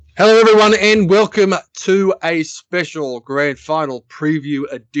Hello, everyone, and welcome to a special grand final preview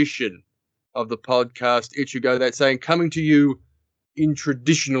edition of the podcast. Ichigo, that's saying, coming to you in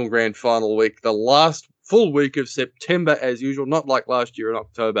traditional grand final week, the last full week of September, as usual, not like last year in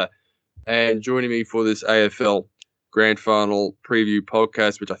October. And joining me for this AFL grand final preview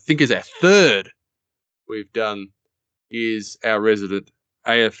podcast, which I think is our third we've done, is our resident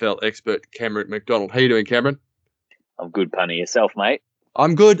AFL expert, Cameron McDonald. How you doing, Cameron? I'm good, Punny. Yourself, mate?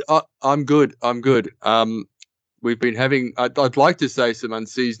 I'm good. I'm good. We've been having, I'd like to say, some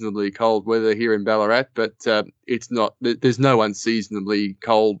unseasonably cold weather here in Ballarat, but it's not. There's no unseasonably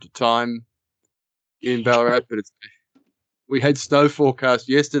cold time in Ballarat. But we had snow forecast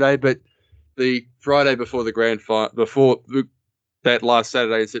yesterday, but the Friday before the grand final, that last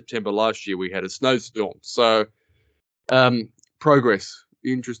Saturday in September last year, we had a snowstorm. So,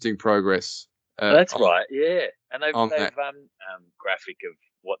 interesting progress. That's right, yeah. And they've graphic of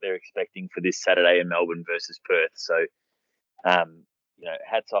what they're expecting for this Saturday in Melbourne versus Perth. So,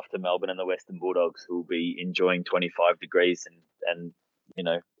 hats off to Melbourne and the Western Bulldogs, who will be enjoying 25 degrees and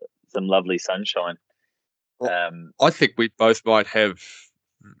some lovely sunshine. I think we both might have,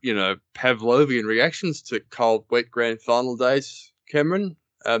 Pavlovian reactions to cold, wet grand final days, Cameron.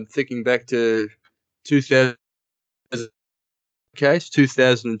 Thinking back to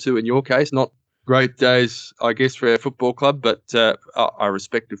 2002 in your case, not great days, I guess, for our football club, but our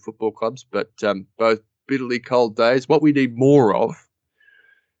respective football clubs, but both bitterly cold days. What we need more of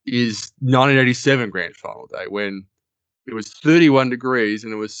is 1987 grand final day, when it was 31 degrees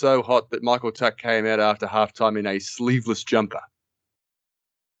and it was so hot that Michael Tuck came out after halftime in a sleeveless jumper.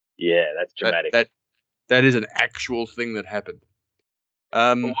 Yeah, that's dramatic. That is an actual thing that happened.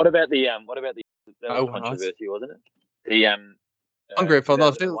 What about the that was controversy, wasn't it? The grand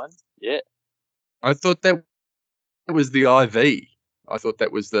final. Yeah. I thought that was the IV. I thought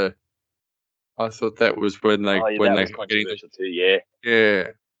that was when they was controversial too.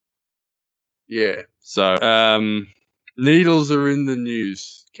 Yeah. So needles are in the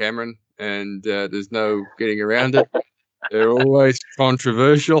news, Cameron, and there's no getting around it. They're always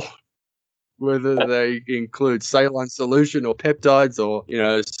controversial, whether they include saline solution or peptides or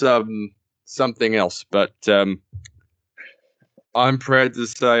something else. But I'm proud to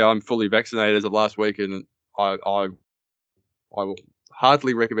say I'm fully vaccinated as of last week, and I will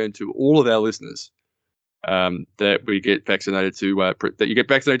heartily recommend to all of our listeners that we get vaccinated that you get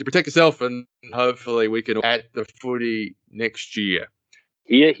vaccinated to protect yourself, and hopefully we can at the footy next year.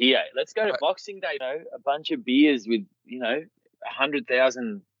 Here. Let's go to Boxing Day. A bunch of beers with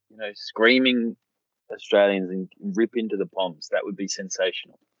 100,000 screaming Australians and rip into the Poms. That would be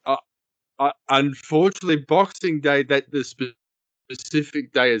sensational. Unfortunately, Boxing Day, that the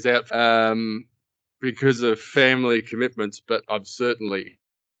specific day is out because of family commitments, but I'm certainly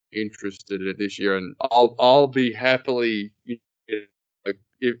interested in it this year, and I'll be happily,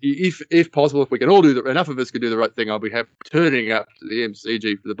 if possible, if we can all do enough of us can do the right thing, I'll be happy turning up to the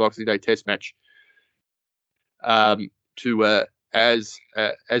MCG for the Boxing Day Test match. As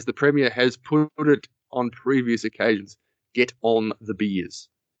the Premier has put it on previous occasions, get on the beers.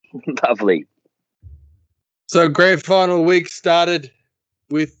 Lovely. So grand final week started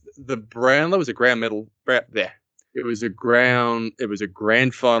with the Brownlow. It was a grand medal there. It was a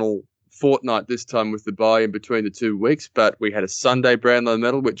grand final fortnight this time with the bye in between the 2 weeks, but we had a Sunday Brownlow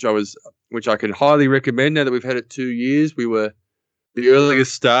medal, which I can highly recommend now that we've had it 2 years. We were the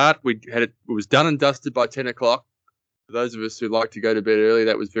earliest start. It was done and dusted by 10 o'clock. For those of us who like to go to bed early,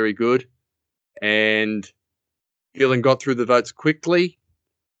 that was very good. And Gillen got through the votes quickly,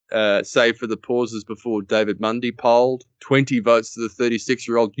 save for the pauses before David Mundy polled. 20 votes to the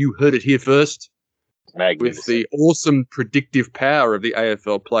 36-year-old. You heard it here first. With the awesome predictive power of the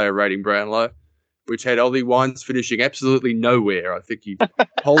AFL player rating Brownlow, which had Ollie Wines finishing absolutely nowhere. I think he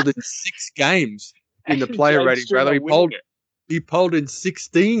polled in 6 games in the player rating Brownlow. He polled in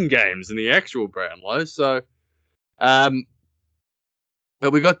 16 games in the actual Brownlow. So,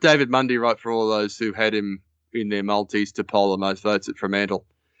 but we got David Mundy right for all those who had him in their multis to poll the most votes at Fremantle.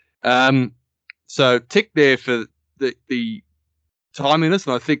 So tick there for the timeliness,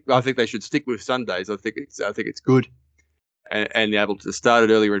 and I think they should stick with Sundays. I think it's good, and able to start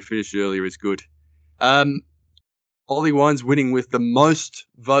it earlier and finish it earlier is good. Ollie Wines winning with the most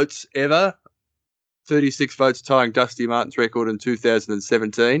votes ever, 36 votes, tying Dusty Martin's record in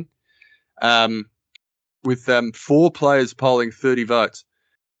 2017. With 4 players polling 30 votes.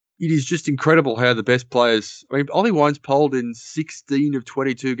 It is just incredible how the best players. I mean, Ollie Wines polled in 16 of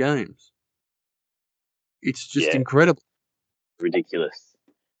 22 games. It's just incredible. Ridiculous.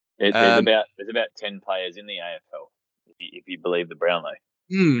 There's about 10 players in the AFL, if you believe the Brownlow.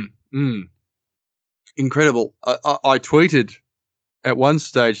 Mm, mm. Incredible. I tweeted at one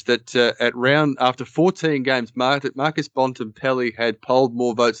stage that after 14 games, Marcus Bontempelli had polled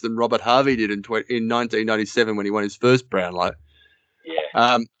more votes than Robert Harvey did in 1997 when he won his first Brownlow.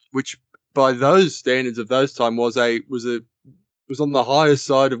 Yeah. Which by those standards of those time was on the higher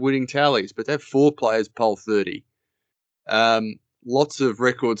side of winning tallies. But to have 4 players poll 30, lots of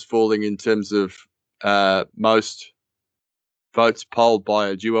records falling in terms of most votes polled by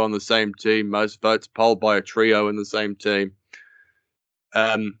a duo on the same team, most votes polled by a trio in the same team.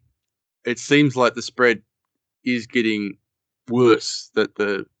 It seems like the spread is getting worse, that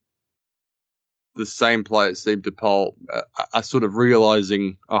the same players seem to poll are sort of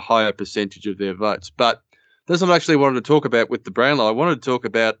realising a higher percentage of their votes. But that's what I actually wanted to talk about with the Brownlow. I wanted to talk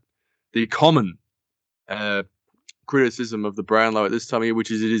about the common criticism of the Brownlow at this time of year,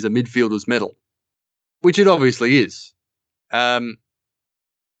 which is it is a midfielder's medal, which it obviously is. But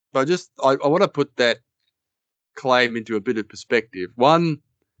I want to put that claim into a bit of perspective. One,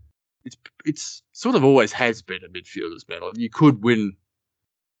 it's sort of always has been a midfielder's medal. You could win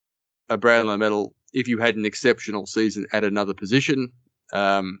a Brownlow medal if you had an exceptional season at another position.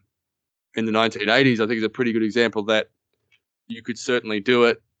 In the 1980s, I think is a pretty good example that you could certainly do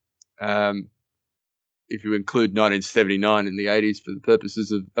it. If you include 1979 in the 80s for the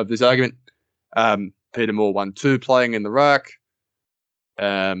purposes of this argument. Peter Moore won 2 playing in the ruck.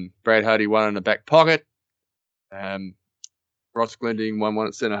 Brad Hardy won in the back pocket. Ross Glendinning won 1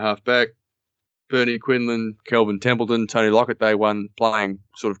 at centre half back. Bernie Quinlan, Kelvin Templeton, Tony Lockett, they won playing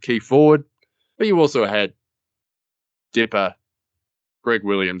sort of key forward. But you also had Dipper, Greg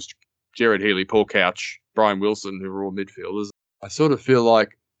Williams, Jared Healy, Paul Couch, Brian Wilson, who were all midfielders. I sort of feel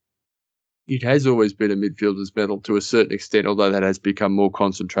like it has always been a midfielder's medal to a certain extent, although that has become more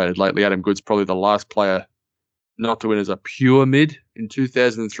concentrated lately. Adam Good's probably the last player not to win as a pure mid in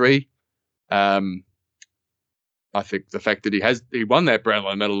 2003. I think the fact that he won that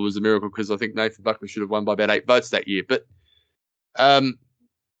Brownlow medal was a miracle, because I think Nathan Buckley should have won by about 8 votes that year. But the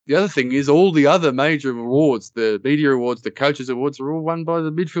other thing is all the other major awards, the media awards, the coaches awards, are all won by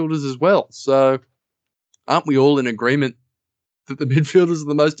the midfielders as well. So aren't we all in agreement that the midfielders are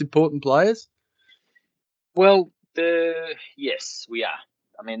the most important players? Well, yes, we are.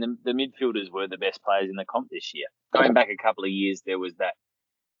 I mean, the midfielders were the best players in the comp this year. Going back a couple of years, there was that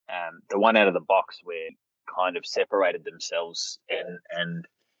the one out of the box where kind of separated themselves, and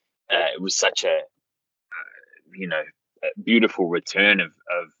it was such a a beautiful return of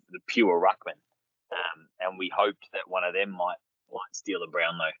the pure ruckman, and we hoped that one of them might steal a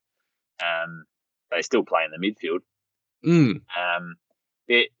Brownlow. They still play in the midfield.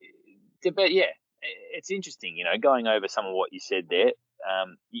 But yeah, it's interesting, going over some of what you said there.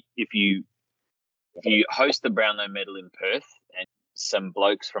 If you host the Brownlow medal in Perth and some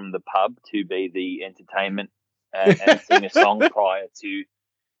blokes from the pub to be the entertainment and sing a song prior to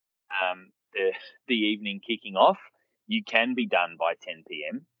the evening kicking off, you can be done by 10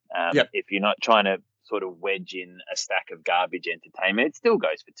 p.m. If you're not trying to sort of wedge in a stack of garbage entertainment, it still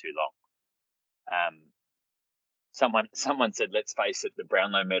goes for too long. Someone said, let's face it, the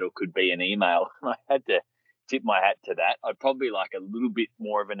Brownlow medal could be an email. I had to tip my hat to that. I'd probably like a little bit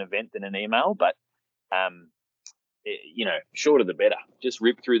more of an event than an email, but shorter the better. Just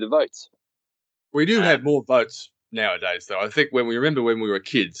rip through the votes. We do have more votes nowadays, though. I think when we were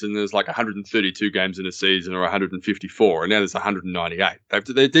kids and there's like 132 games in a season or 154, and now there's 198.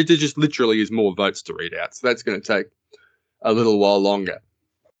 There just literally is more votes to read out. So that's going to take a little while longer.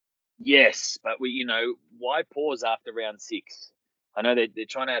 Yes, but why pause after round 6? I know they're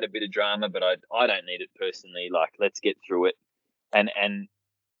trying to add a bit of drama, but I don't need it personally. Like, let's get through it. And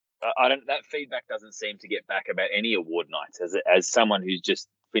I don't. That feedback doesn't seem to get back about any award nights. As someone who's just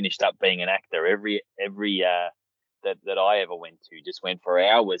finished up being an actor, every that I ever went to just went for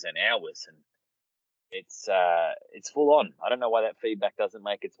hours and hours, and it's full on. I don't know why that feedback doesn't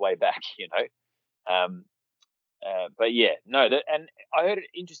make its way back. But yeah, no. And I heard an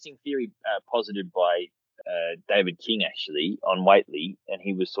interesting theory posited by David King actually on Waitley, and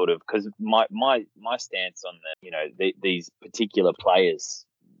he was sort of, because my stance on these particular players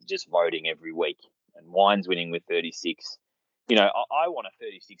just voting every week, and Wines winning with 36. I want a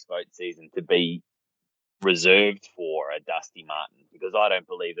 36 vote season to be reserved for a Dusty Martin, because I don't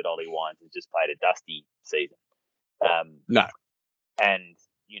believe that Ollie Wines has just played a Dusty season. No. And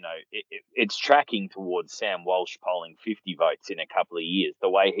it's tracking towards Sam Walsh polling 50 votes in a couple of years. The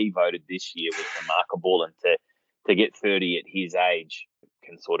way he voted this year was remarkable, and to get 30 at his age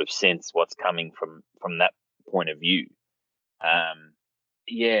can sort of sense what's coming from that point of view.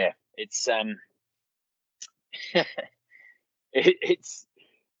 It's it's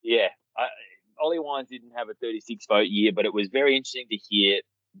yeah. Ollie Wines didn't have a 36 vote year, but it was very interesting to hear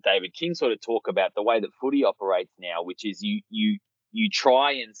David King sort of talk about the way that footy operates now, which is you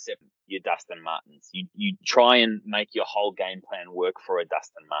try and set your Dustin Martins. You try and make your whole game plan work for a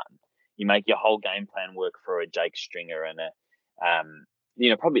Dustin Martin. You make your whole game plan work for a Jake Stringer and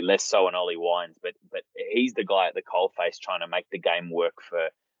probably less so an Ollie Wines, but he's the guy at the coalface trying to make the game work for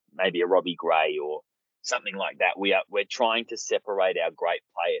maybe a Robbie Gray or something like that. We're trying to separate our great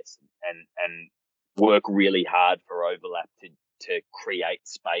players and work really hard for overlap to create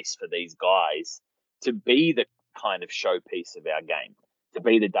space for these guys to be the kind of showpiece of our game, to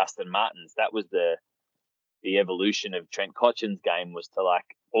be the Dustin Martins. That was the evolution of Trent Cotchin's game, was to like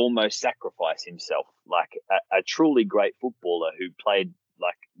almost sacrifice himself, like a truly great footballer who played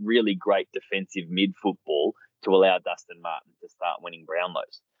like really great defensive mid football to allow Dustin Martin to start winning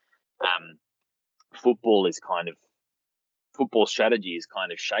Brownlows. Football strategy is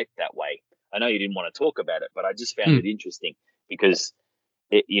kind of shaped that way. I know you didn't want to talk about it, but I just found it interesting because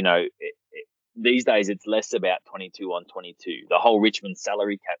these days it's less about 22 on 22. The whole Richmond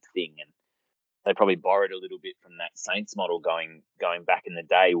salary cap thing, and they probably borrowed a little bit from that Saints model going back in the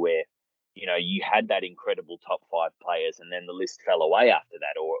day where, you had that incredible top 5 players and then the list fell away after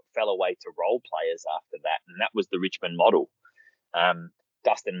that, or it fell away to role players after that. And that was the Richmond model.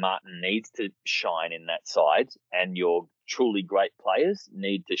 Dustin Martin needs to shine in that side, and your truly great players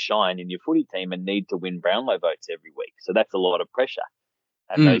need to shine in your footy team and need to win Brownlow votes every week. So that's a lot of pressure.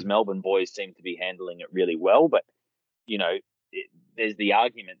 And those Melbourne boys seem to be handling it really well. But, there's the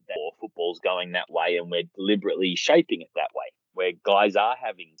argument that football's going that way and we're deliberately shaping it that way, where guys are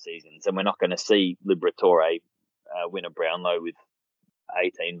having seasons and we're not going to see Liberatore win a Brownlow with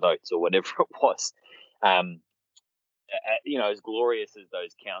 18 votes or whatever it was. As glorious as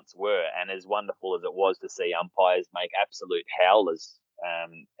those counts were and as wonderful as it was to see umpires make absolute howlers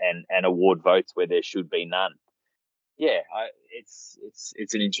and award votes where there should be none. Yeah, it's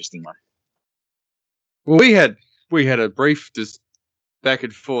an interesting one. Well, we had a brief just back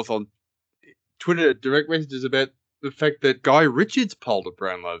and forth on Twitter direct messages about the fact that Guy Richards polled a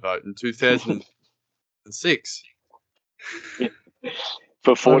Brownlow vote in 2006.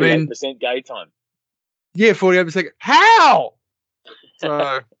 For 48% gay time. Yeah, 48%. How? So,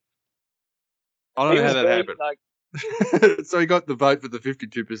 I don't know how that happened. So he got the vote for the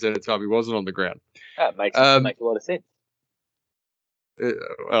 52% of the time he wasn't on the ground. That makes a lot of sense.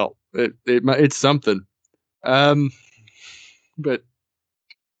 It's something. But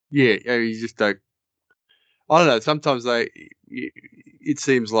yeah, you just don't. I don't know. Sometimes it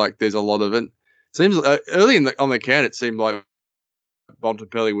seems like there's a lot of it. Seems early on the count, it seemed like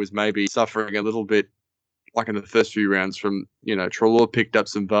Bontempelli was maybe suffering a little bit, like in the first few rounds from Treloar picked up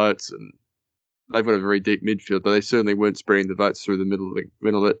some votes and they've got a very deep midfield, but they certainly weren't spreading the votes through the middle of it.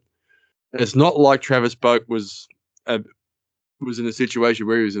 And it's not like Travis Boak was in a situation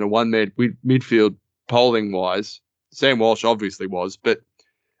where he was in a one-man midfield polling wise. Sam Walsh obviously was, but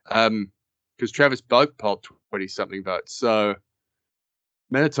because Travis Boak polled 20-something votes. So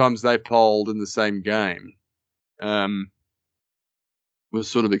many times they polled in the same game was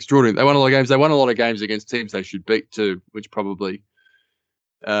sort of extraordinary. They won a lot of games. They won a lot of games against teams they should beat too, which probably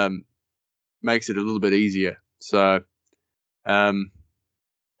makes it a little bit easier. So I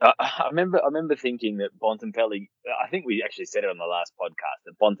remember thinking that Bontempelli, I think we actually said it on the last podcast,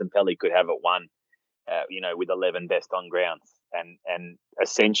 that Bontempelli could have it won, with 11 best on grounds. And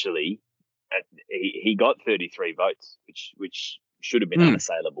essentially he got 33 votes, which should have been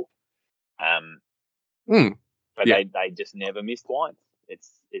unassailable. But they just never missed Wines. It's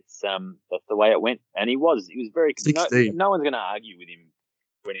that's the way it went. And he was very, no one's going to argue with him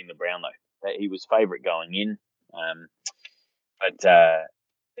winning the Brownlow. He was favourite going in. But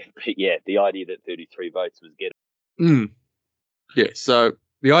yeah, the idea that 33 votes was getting. Yeah, so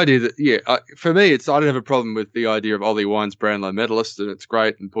the idea that, for me, I don't have a problem with the idea of Ollie Wines Brownlow medalist, and it's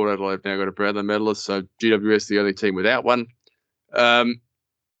great. And Port Adelaide have now got a Brownlow medalist, so GWS the only team without one.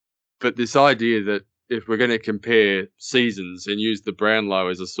 But this idea that if we're going to compare seasons and use the Brownlow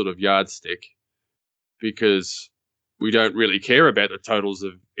as a sort of yardstick, because we don't really care about the totals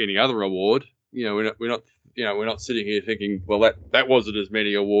of any other award, we're not sitting here thinking, well, that wasn't as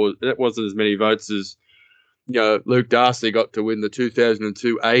many awards, that wasn't as many votes as Luke Darcy got to win the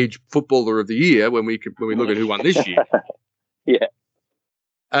 2002 Age Footballer of the Year when we look at who won this year. Yeah.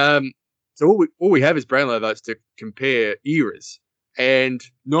 So all we have is Brownlow votes to compare eras, and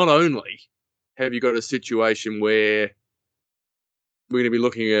not only have you got a situation where we're going to be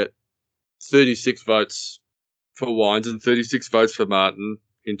looking at 36 votes for Wines and 36 votes for Martin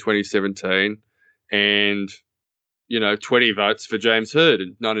in 2017, and 20 votes for James Hird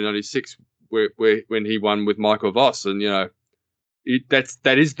in 1996, when he won with Michael Voss, and that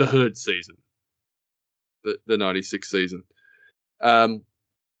is the Hird season, the 96 season.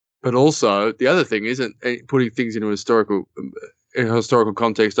 But also the other thing isn't putting things into a historical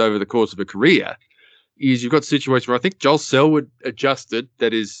context over the course of a career. Is you've got situations where I think Joel Selwood adjusted,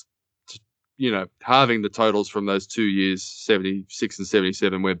 that is, halving the totals from those 2 years, 76 and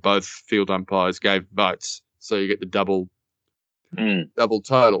 77, where both field umpires gave votes, so you get the double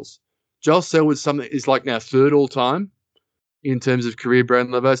totals. Joel Selwood is like now third all time in terms of career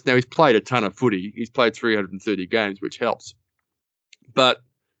Brownlow votes. Now, he's played a ton of footy. He's played 330 games, which helps, but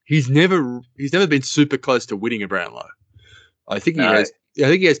he's never been super close to winning a Brownlow. I think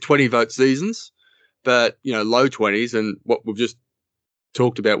he has 20 vote seasons, but low 20s, and what we've just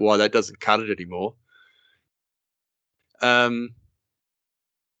talked about why that doesn't cut it anymore.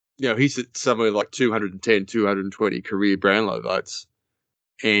 He's at somewhere like 210, 220 career Brownlow votes,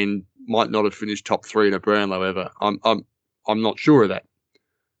 and might not have finished top 3 in a Brownlow ever. I'm not sure of that.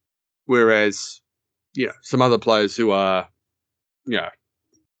 Whereas, some other players who are,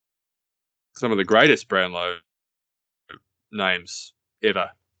 some of the greatest Brownlow names ever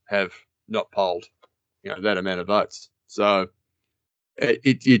have not polled, that amount of votes. So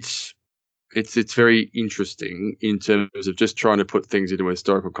it's very interesting in terms of just trying to put things into a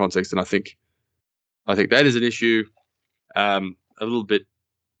historical context, and I think that is an issue, a little bit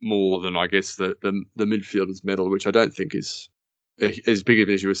more than, I guess, the midfielders medal, which I don't think is as big of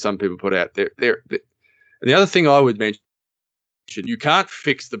an issue as some people put out there. And the other thing I would mention, you can't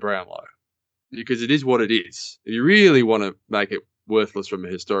fix the Brownlow because it is what it is. If you really want to make it worthless from a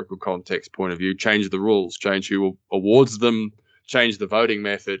historical context point of view, change the rules, change who awards them, change the voting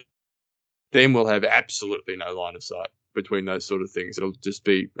method, then we'll have absolutely no line of sight between those sort of things. It'll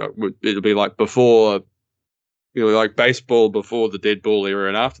be like before, like baseball before the dead ball era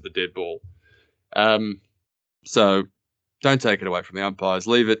and after the dead ball. So don't take it away from the umpires.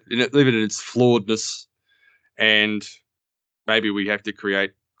 Leave it in its flawedness, and maybe we have to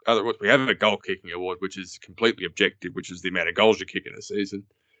create we have a goal kicking award, which is completely objective, which is the amount of goals you kick in a season.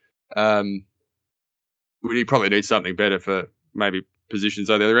 We probably need something better for maybe positions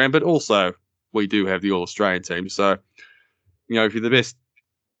on the other end, but also we do have the All-Australian team. So, if you're the best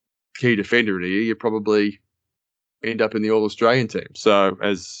key defender in a year, you probably end up in the All-Australian team. So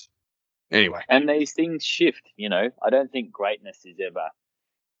anyway. And these things shift, I don't think greatness is ever,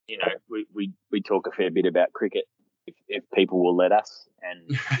 we talk a fair bit about cricket if people will let us, and,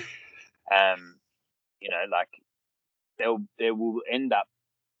 like there will end up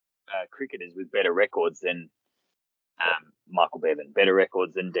cricketers with better records than Michael Bevan, better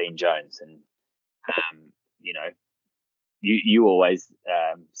records than Dean Jones, and you always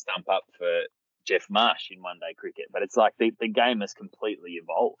stump up for Jeff Marsh in one-day cricket, but it's like the game has completely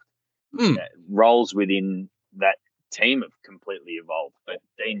evolved. Roles within that team have completely evolved, but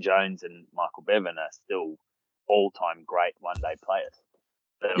Dean Jones and Michael Bevan are still all-time great one-day players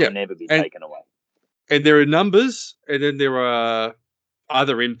that will never be taken away. And there are numbers, and then there are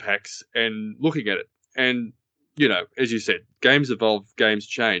other impacts, and looking at it. And, as you said, games evolve, games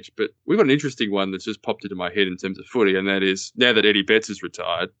change. But we've got an interesting one that's just popped into my head in terms of footy, and that is, now that Eddie Betts is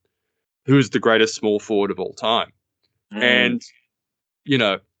retired, who is the greatest small forward of all time? And,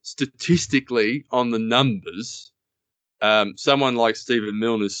 statistically, on the numbers, someone like Stephen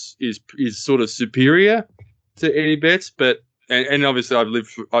Milne is sort of superior to Eddie Betts, but and obviously I've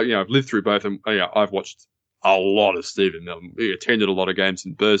lived through both, and I've watched a lot of Stephen Milne. He attended a lot of games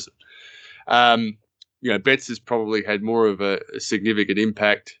in person. Betts has probably had more of a significant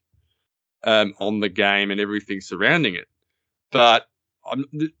impact on the game and everything surrounding it. But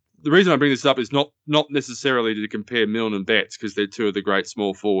the reason I bring this up is not necessarily to compare Milne and Betts, because they're two of the great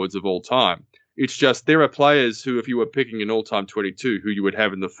small forwards of all time. It's just there are players who, if you were picking an all-time 22, who you would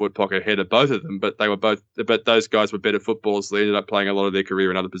have in the forward pocket ahead of both of them, but those guys were better footballers. So they ended up playing a lot of their career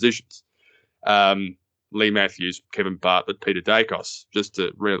in other positions. Lee Matthews, Kevin Bartlett, Peter Dacos, just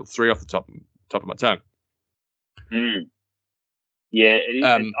to reel 3 off the top of my tongue. Yeah, it is.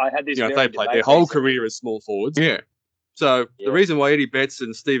 I had this. They played their whole career as small forwards. Yeah. So the reason why Eddie Betts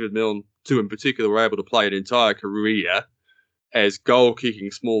and Stephen Milne, two in particular, were able to play an entire career as goal-kicking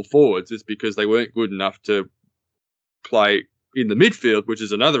small forwards is because they weren't good enough to play in the midfield, which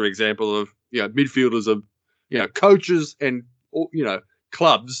is another example of midfielders of coaches and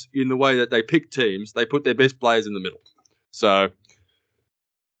clubs in the way that they pick teams. They put their best players in the middle. So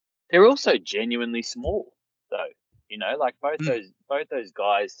they're also genuinely small, though. Like both those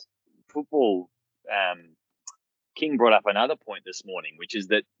guys. Football. King brought up another point this morning, which is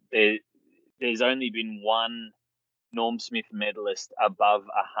that there's only been one Norm Smith medalist above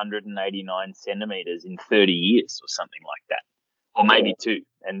 189 centimeters in 30 years or something like that, or maybe two.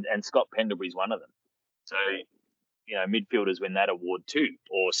 And Scott Pendlebury's one of them. So, midfielders win that award too,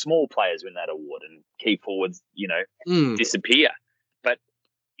 or small players win that award, and key forwards, disappear. But,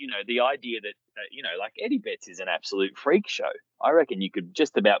 the idea that, like Eddie Betts is an absolute freak show. I reckon you could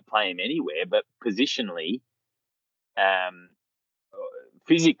just about play him anywhere, but positionally,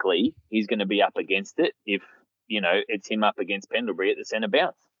 physically, he's going to be up against it if, it's him up against Pendlebury at the centre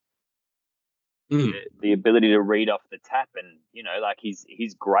bounce. The ability to read off the tap and, like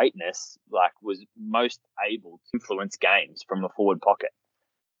his greatness, like, was most able to influence games from the forward pocket.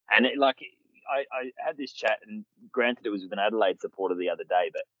 And I had this chat, and granted it was with an Adelaide supporter the other day,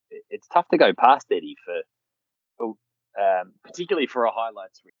 but it's tough to go past Eddie for particularly for a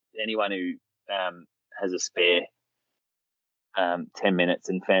highlights. Anyone who has a spare 10 minutes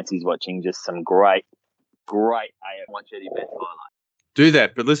and fancies watching just some great AF, watch Eddie Betts highlights. Do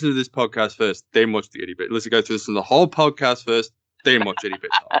that, but listen to this podcast first, then watch the Eddie Betts. Let's go through this in the whole podcast first, then watch Eddie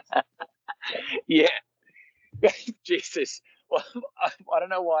Betts highlights. Yeah. Jesus. Well, I don't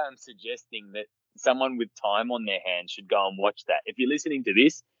know why I'm suggesting that someone with time on their hands should go and watch that. If you're listening to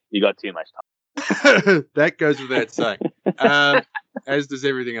this, you got too much time. That goes without saying, as does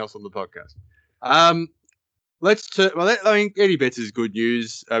everything else on the podcast. Eddie Betts is good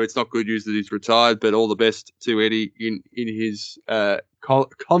news. It's not good news that he's retired, but all the best to Eddie in his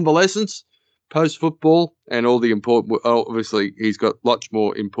convalescence post-football and all the important. Obviously, he's got lots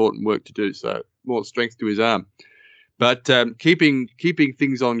more important work to do, so more strength to his arm. But keeping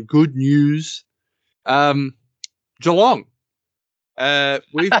things on good news, Geelong.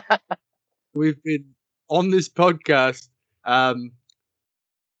 We've been on this podcast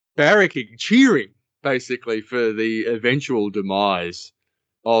barracking, cheering, basically, for the eventual demise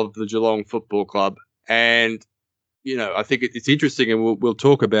of the Geelong Football Club. And, I think it's interesting, and we'll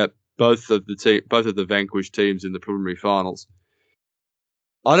talk about both of the vanquished teams in the preliminary finals.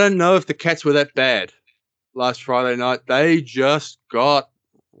 I don't know if the Cats were that bad last Friday night. They just got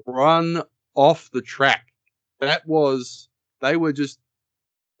run off the track. They weren't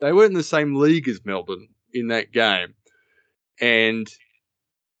in the same league as Melbourne in that game. And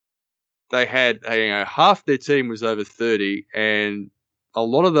they had, half their team was over 30, and a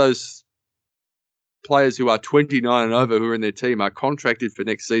lot of those players who are 29 and over who are in their team are contracted for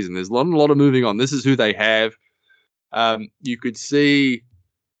next season. There's a lot of moving on. This is who they have. You could see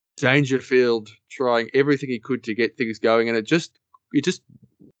Dangerfield trying everything he could to get things going, and he just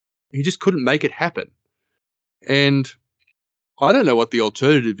couldn't make it happen. And I don't know what the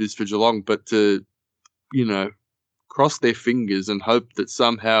alternative is for Geelong, but to, cross their fingers and hope that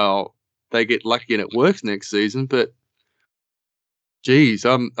somehow they get lucky and it works next season. But geez,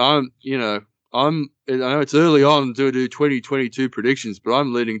 I know it's early on to do 2022 predictions, but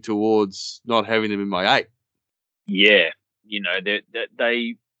I'm leaning towards not having them in my 8. Yeah,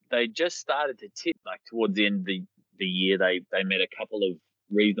 they just started to tip, like, towards the end of the year. They met a couple of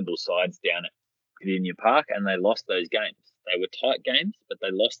reasonable sides down at Virginia Park, and they lost those games. They were tight games, but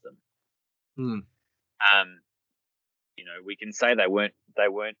they lost them. We can say they weren't by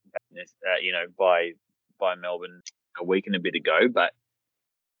Melbourne a week and a bit ago, but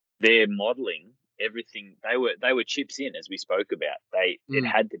they're modelling everything. They were chips in, as we spoke about. It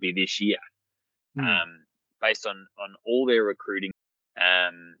had to be this year, based on all their recruiting.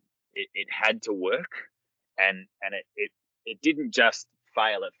 It had to work, and it didn't just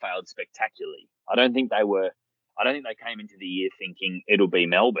fail. It failed spectacularly. I don't think they came into the year thinking it'll be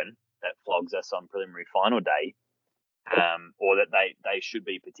Melbourne that flogs us on preliminary final day, or that they should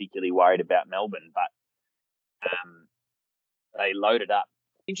be particularly worried about Melbourne. But they loaded up.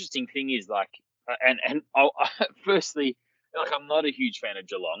 Interesting thing is, firstly, I'm not a huge fan of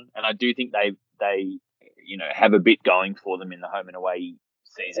Geelong, and I do think they have a bit going for them in the home and away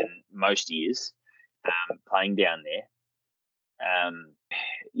season most years, playing down there.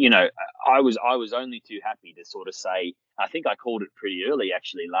 I was only too happy to sort of say, I think I called it pretty early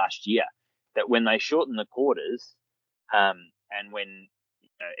actually last year, that when they shortened the quarters, and when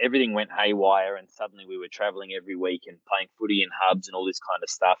everything went haywire and suddenly we were traveling every week and playing footy in hubs and all this kind of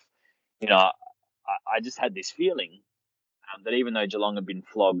stuff, I just had this feeling that even though Geelong had been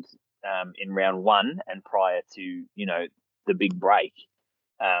flogged in round 1 and prior to the big break,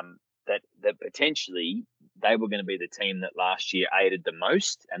 that potentially they were going to be the team that last year aided the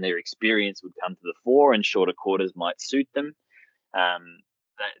most, and their experience would come to the fore, and shorter quarters might suit them.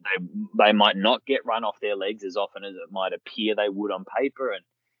 They might not get run off their legs as often as it might appear they would on paper, and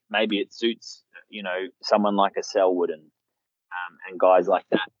maybe it suits someone like a Selwood and guys like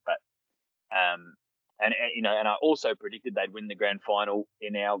that. But and I also predicted they'd win the grand final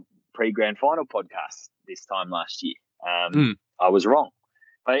in our pre-grand final podcast this time last year. I was wrong,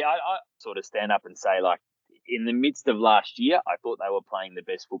 but I sort of stand up and say, like, in the midst of last year, I thought they were playing the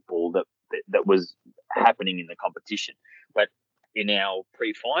best football that was happening in the competition. But in our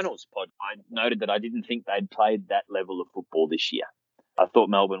pre-finals pod, I noted that I didn't think they'd played that level of football this year. I thought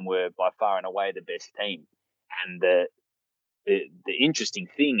Melbourne were by far and away the best team, and the interesting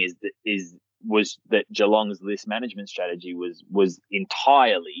thing was that Geelong's list management strategy was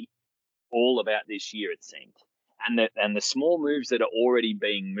entirely all about this year, it seemed, and the small moves that are already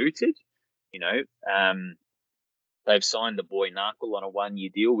being mooted. They've signed the boy Narkle on a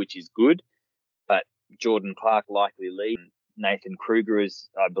 1-year deal, which is good, but Jordan Clark likely leave. Nathan Kruger is,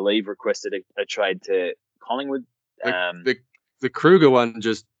 I believe, requested a trade to Collingwood. The Kruger one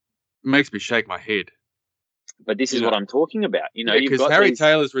just makes me shake my head. But this is what I'm talking about. Because Harry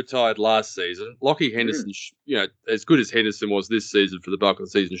Taylor's retired last season. Lockie Henderson, as good as Henderson was this season for the bulk of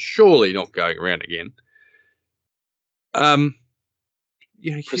the season, surely not going around again.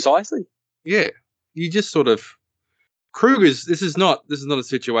 Precisely. Yeah, you just sort of Kruger's. This is not a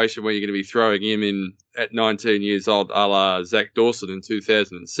situation where you're going to be throwing him in at 19 years old, a la Zach Dawson in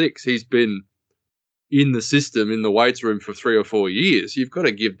 2006. He's been in the system, in the weights room for 3 or 4 years. You've got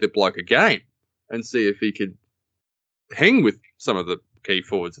to give the bloke a game and see if he could hang with some of the key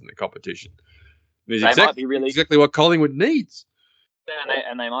forwards in the competition. Might be really exactly what Collingwood needs.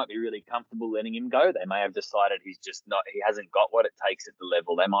 And they might be really comfortable letting him go. They may have decided he hasn't got what it takes at the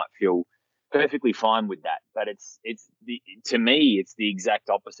level. They might feel perfectly fine with that. But to me, it's the exact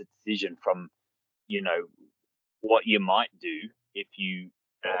opposite decision from, what you might do if you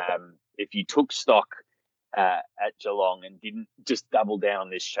took stock at Geelong and didn't just double down on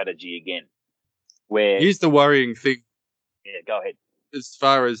this strategy again. Here's the worrying thing. Yeah, go ahead. As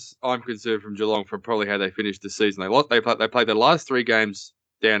far as I'm concerned, from Geelong, from probably how they finished the season, they played their last 3 games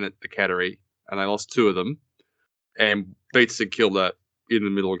down at the Cattery, and they lost 2 of them, and beat St Kilda in the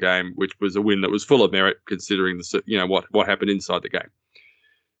middle game, which was a win that was full of merit considering what happened inside the game.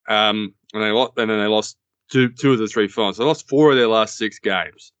 And then they lost two of the 3 finals. They lost 4 of their last 6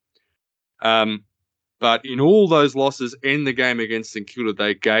 games. But in all those losses and the game against St Kilda,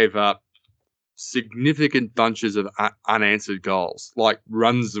 they gave up significant bunches of unanswered goals, like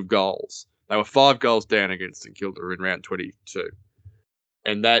runs of goals. They were 5 goals down against St Kilda in round 22,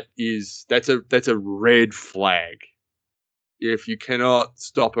 and that's a red flag. If you cannot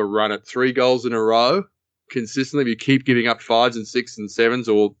stop a run at 3 goals in a row consistently, if you keep giving up 5s and 6s and 7s,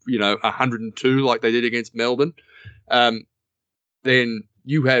 or 102 like they did against Melbourne, then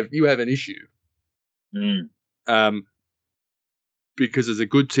you have an issue. Because as a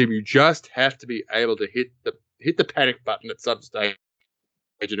good team, you just have to be able to hit the panic button at some stage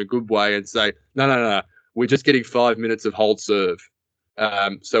in a good way and say, no, we're just getting 5 minutes of hold serve,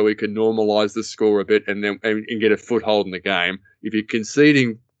 so we can normalise the score a bit and get a foothold in the game. If you're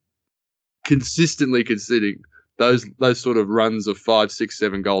consistently conceding those sort of runs of 5, 6,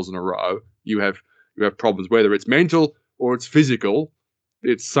 7 goals in a row, you have problems. Whether it's mental or it's physical,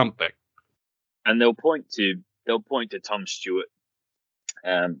 it's something. And they'll point to Tom Stewart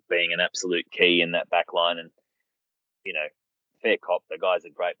being an absolute key in that back line, and fair cop, the guys are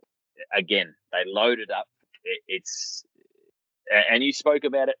great. Again, they loaded up. And you spoke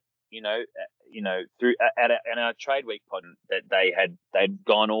about it, through at our trade week pod, that they'd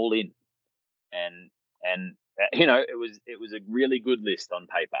gone all in, and it was a really good list on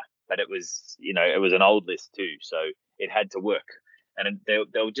paper, but it was an old list too, so it had to work, and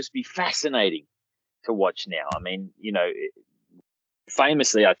they'll just be fascinating to watch now. I mean,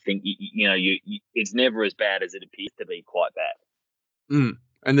 famously, I think it's never as bad as it appears to be. Quite bad.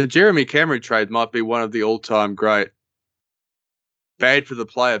 And the Jeremy Cameron trade might be one of the all-time great bad for the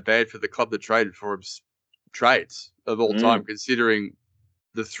player, bad for the club that traded for him trades of all time, considering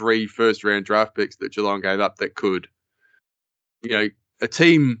the 3 first-round draft picks that Geelong gave up that could, a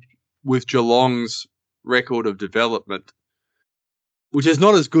team with Geelong's record of development, which is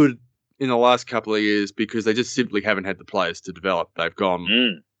not as good in the last couple of years because they just simply haven't had the players to develop. They've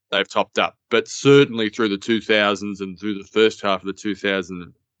gone, they've topped up, but certainly through the 2000s and through the first half of the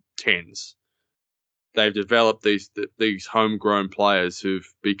 2010s, they've developed these homegrown players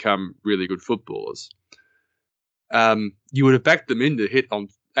who've become really good footballers. You would have backed them in to hit on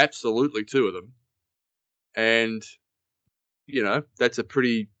absolutely 2 of them, and that's a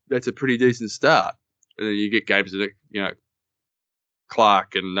pretty decent start. And then you get games in it,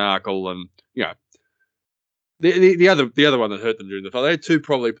 Clark and Narkle, and the other one that hurt them during the final. They had 2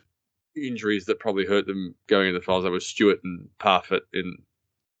 probably injuries that probably hurt them going in the finals. That was Stewart and Parfitt in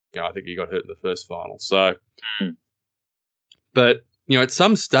I think he got hurt in the first final. So, Mm. but at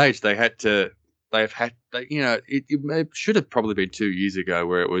some stage it should have probably been 2 years ago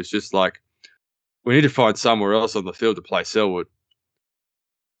where it was just like, we need to find somewhere else on the field to play Selwood.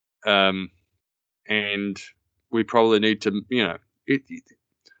 And we probably need to,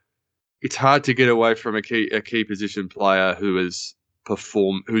 it's hard to get away from a key position player who's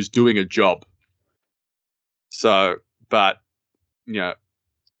doing a job. So, but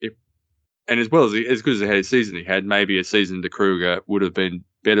and as good as he had a season he had, maybe a season to Kruger would have been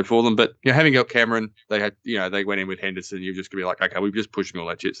better for them. But having got Cameron, they had they went in with Henderson. You're just gonna be like, okay, we've just pushed all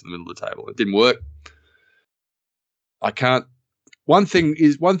that chips in the middle of the table. It didn't work. I can't. One thing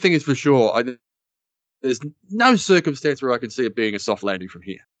is for sure. There's no circumstance where I can see it being a soft landing from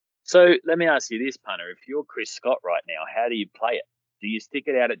here. So let me ask you this, punter: if you're Chris Scott right now, how do you play it? Do you stick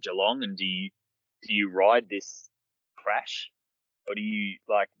it out at Geelong and do you ride this crash? Or do you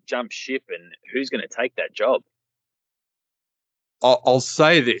jump ship, and who's going to take that job? I'll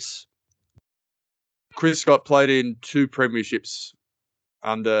say this. Chris Scott played in 2 premierships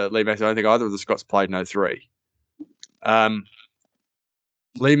under Lee Matthews. I don't think either of the Scotts played in 03.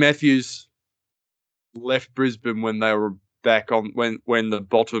 Lee Matthews left Brisbane when they were back on when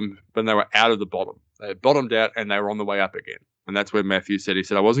they were out of the bottom. They had bottomed out and they were on the way up again. And that's where Matthews said,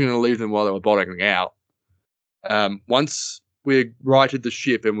 I wasn't going to leave them while they were bottoming out. Once we righted the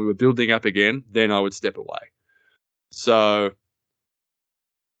ship and we were building up again, then I would step away. So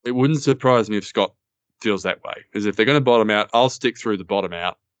it wouldn't surprise me if Scott feels that way. Because if they're going to bottom out, I'll stick through the bottom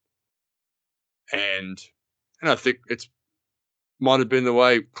out. And I think it's might have been the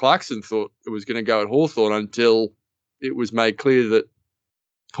way Clarkson thought it was going to go at Hawthorn until it was made clear that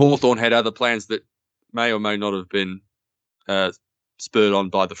Hawthorn had other plans that may or may not have been spurred on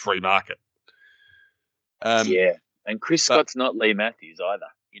by the free market. And Chris Scott's not Lee Matthews either.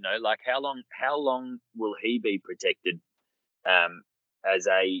 How long will he be protected as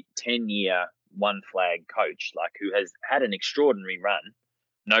a 10-year one flag coach, who has had an extraordinary run,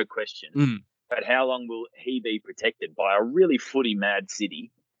 no question. But how long will he be protected by a really footy mad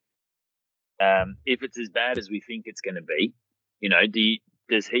city? If it's as bad as we think it's going to be,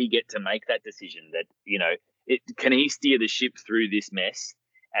 does he get to make that decision that, can he steer the ship through this mess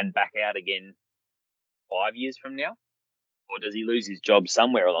and back out again 5 years from now? Or does he lose his job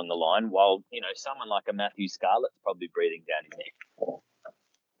somewhere along the line while, someone like a Matthew Scarlett's probably breathing down his neck?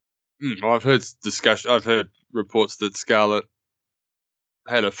 Well, I've heard reports that Scarlett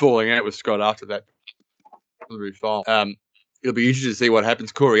had a falling out with Scott after that preliminary final. It'll be interesting to see what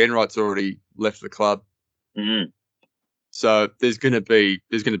happens. Corey Enright's already left the club. Mm-hmm. So there's going to be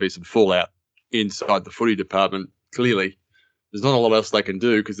some fallout inside the footy department. Clearly, there's not a lot else they can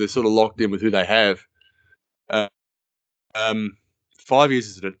do because they're sort of locked in with who they have. 5 years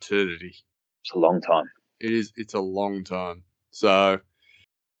is an eternity. It's a long time. It is. It's a long time. So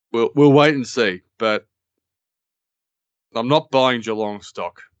we'll wait and see. But I'm not buying Geelong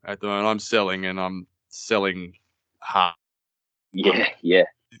stock at the moment. I'm selling, and I'm selling hard. Yeah.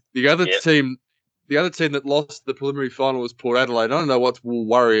 The other team that lost the preliminary final was Port Adelaide. I don't know what's more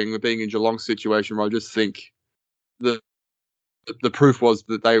worrying with being in Geelong's situation, where I just think the proof was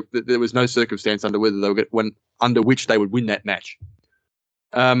that there was no circumstance under which they would win that match.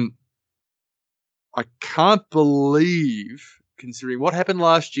 I can't believe, considering what happened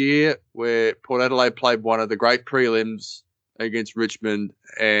last year, where Port Adelaide played one of the great prelims against Richmond,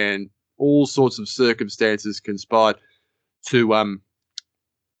 and all sorts of circumstances conspired to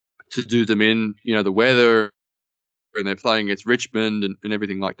do them in, the weather, and they're playing against Richmond and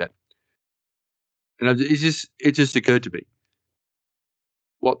everything like that. And it just occurred to me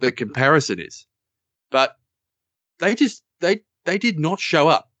what the comparison is. But they did not show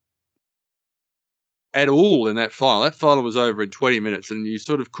up at all in that final. That final was over in 20 minutes, and you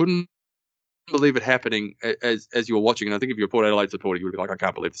sort of couldn't believe it happening as you were watching. And I think if you're a Port Adelaide supporter, you would be like, I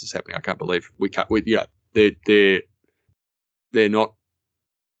can't believe this is happening. I can't believe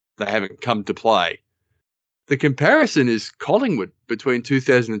they haven't come to play. The comparison is Collingwood between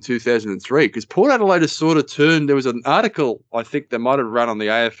 2000 and 2003, because Port Adelaide has sort of turned. There was an article I think they might have run on the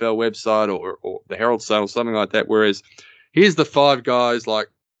AFL website or the Herald Sun or something like that. Whereas here's the 5 guys like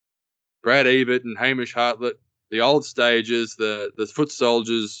Brad Ebert and Hamish Hartlett, the old stagers, the foot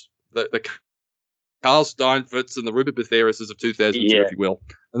soldiers, the Carl Steinforts and the Rupert Betherises of 2002, if you will,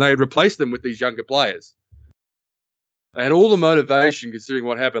 and they had replaced them with these younger players. They had all the motivation, considering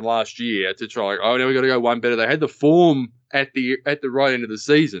what happened last year, to try. Now we got to go one better. They had the form at the right end of the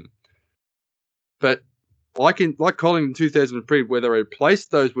season, but like Collingwood in 2003, where they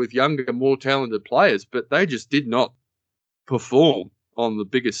replaced those with younger, more talented players, but they just did not perform on the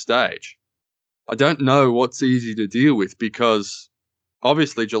biggest stage. I don't know what's easy to deal with because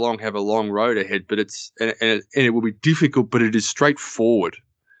obviously Geelong have a long road ahead, but and it will be difficult, but it is straightforward.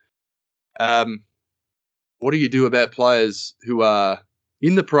 What do you do about players who are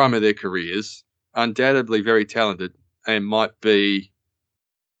in the prime of their careers, undoubtedly very talented, and might be,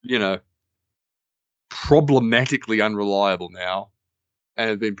 problematically unreliable now, and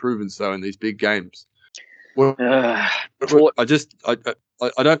have been proven so in these big games? Well, I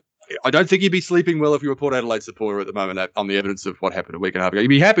don't think you'd be sleeping well if you were a Port Adelaide supporter at the moment on the evidence of what happened a week and a half ago. You'd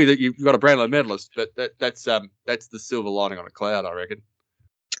be happy that you've got a Brownlow medalist, but that's the silver lining on a cloud, I reckon.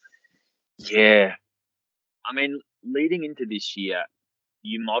 Yeah. I mean, leading into this year,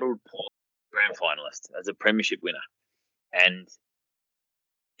 you modelled Port grand finalist as a premiership winner. And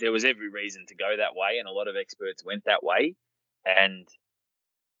there was every reason to go that way, and a lot of experts went that way. And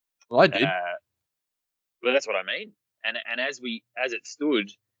I did. Well, that's what I mean. And as it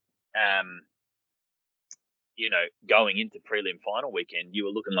stood, going into prelim final weekend, you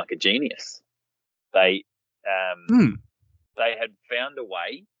were looking like a genius. They had found a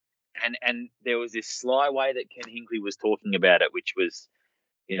way, and there was this sly way that Ken Hinkley was talking about it, which was,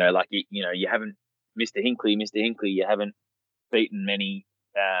 you haven't, Mr. Hinkley, you haven't beaten many,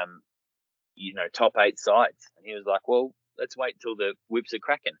 top 8 sides. And he was like, well, let's wait till the whips are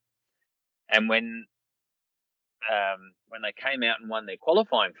cracking. And when they came out and won their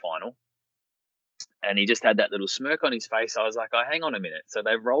qualifying final, and he just had that little smirk on his face, I was like, oh, hang on a minute. So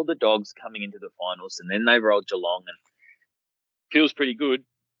they've rolled the Dogs coming into the finals, and then they rolled Geelong, and feels pretty good.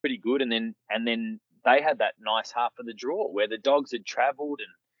 And then they had that nice half of the draw where the Dogs had travelled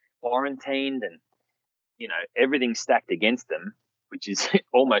and quarantined, and everything stacked against them, which is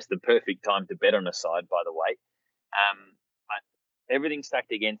almost the perfect time to bet on a side, by the way. Everything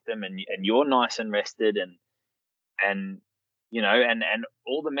stacked against them, and you're nice and rested, and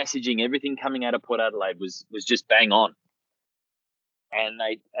all the messaging, everything coming out of Port Adelaide was just bang on. And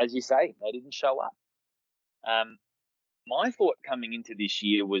they, as you say, they didn't show up. My thought coming into this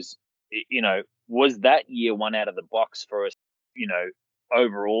year was, was that year one out of the box for us,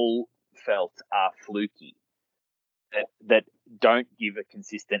 overall felt are fluky, that don't give a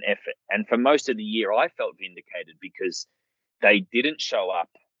consistent effort. And for most of the year, I felt vindicated because they didn't show up.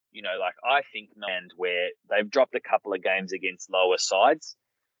 I think where they've dropped a couple of games against lower sides,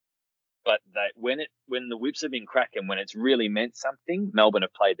 but when the whips have been cracking, when it's really meant something, Melbourne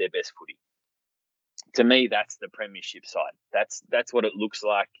have played their best footy. To me, that's the premiership side. That's what it looks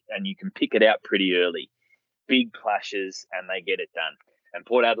like, and you can pick it out pretty early. Big clashes, and they get it done. And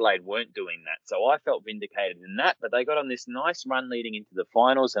Port Adelaide weren't doing that, so I felt vindicated in that. But they got on this nice run leading into the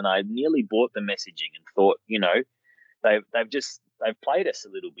finals, and I nearly bought the messaging and thought, they've played us a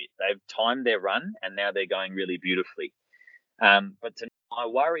little bit. They've timed their run, and now they're going really beautifully. But my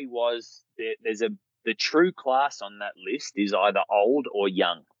worry was the true class on that list is either old or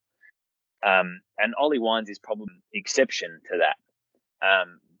young. And Ollie Wines is probably an exception to that.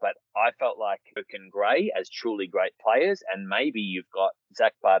 But I felt like Cook and Gray as truly great players, and maybe you've got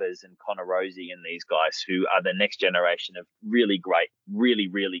Zach Butters and Connor Rosie and these guys who are the next generation of really great, really,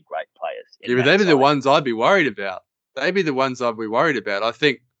 really great players. Yeah, but they'd be the ones I'd be worried about. They'd be the ones I'd be worried about. I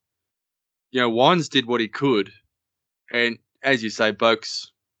think, Wines did what he could, and as you say, Boak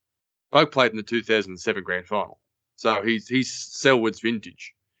played in the 2007 grand final, so he's Selwood's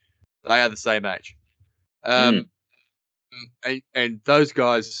vintage. They are the same age. And those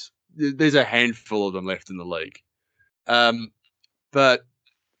guys, there's a handful of them left in the league. But,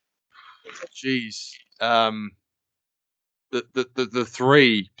 geez, the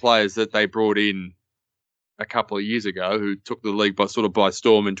three players that they brought in a couple of years ago who took the league by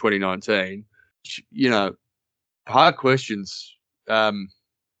storm in 2019, hard questions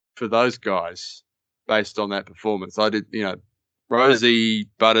for those guys based on that performance. I did, Rosie,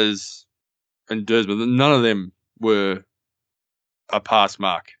 Butters, and Dersman, none of them were a pass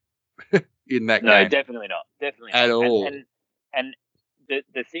mark in that game. No, definitely not. Definitely at not. all. And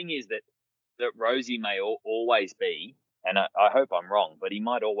the thing is that Rosie may always be, and I hope I'm wrong, but he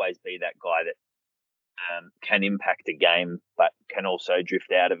might always be that guy that can impact a game, but can also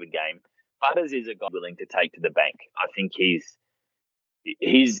drift out of a game. Butters is a guy willing to take to the bank. I think he's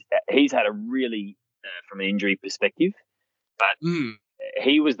had a really, from an injury perspective, but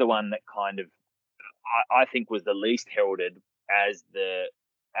he was the one that kind of, I think, was the least heralded as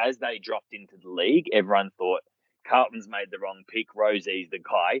they dropped into the league. Everyone thought Carlton's made the wrong pick. Rosie's the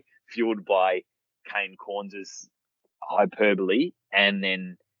guy, fueled by Kane Corns' hyperbole, and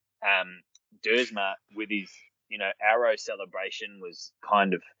then Dersma with his arrow celebration was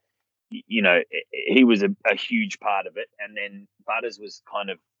kind of he was a huge part of it. And then Butters was kind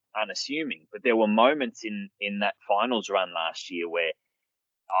of unassuming. But there were moments in that finals run last year where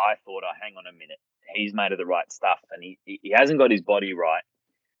I thought, oh, hang on a minute. He's made of the right stuff, and he hasn't got his body right.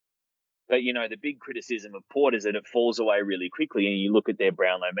 But, the big criticism of Port is that it falls away really quickly, and you look at their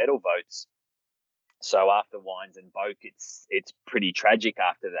Brownlow medal votes. So after Wines and Boak, it's pretty tragic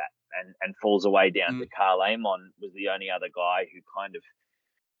after that, and falls away down to Carl Amon was the only other guy who kind of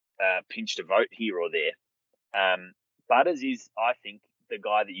pinched a vote here or there. Butters is, I think, the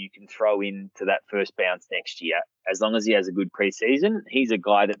guy that you can throw into that first bounce next year. As long as he has a good preseason, he's a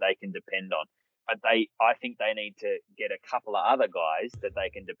guy that they can depend on. But I think they need to get a couple of other guys that they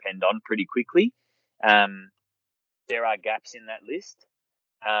can depend on pretty quickly. There are gaps in that list.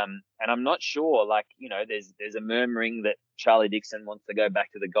 And I'm not sure, there's a murmuring that Charlie Dixon wants to go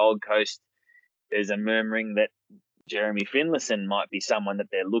back to the Gold Coast. There's a murmuring that Jeremy Finlayson might be someone that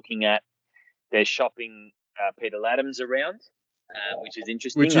they're looking at. They're shopping Peter Laddams around, which is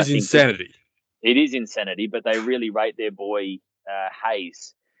interesting. Which is insanity. It is insanity, but they really rate their boy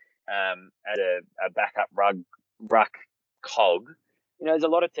Hayes as a backup ruck cog. There's a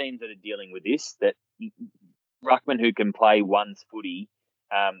lot of teams that are dealing with this, that ruckmen who can play one's footy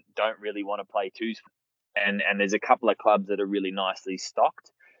don't really want to play twos. And there's a couple of clubs that are really nicely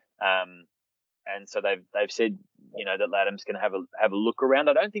stocked. And so they've said, that Laddams can have a look around.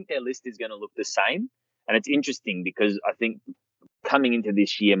 I don't think their list is going to look the same. And it's interesting because I think coming into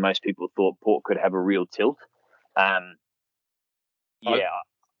this year, most people thought Port could have a real tilt.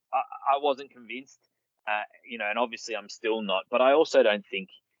 I wasn't convinced, and obviously I'm still not. But I also don't think,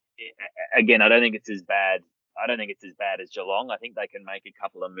 again, I don't think it's as bad. I don't think it's as bad as Geelong. I think they can make a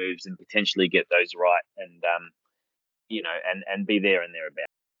couple of moves and potentially get those right, and and be there and thereabouts.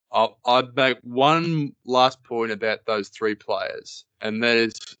 I'd make one last point about those three players, and that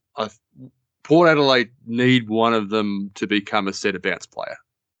is Port Adelaide need one of them to become a centre bounce player.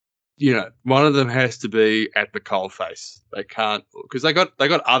 One of them has to be at the coalface. They can't, because they got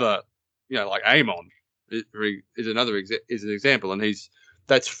other, like Amon is an example, and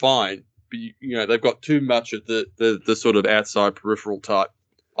that's fine. But they've got too much of the sort of outside peripheral type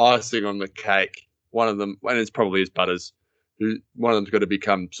icing on the cake. One of them, and it's probably his Butters. One of them's got to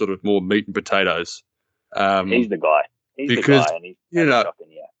become sort of more meat and potatoes. He's the guy. He's the guy, and he's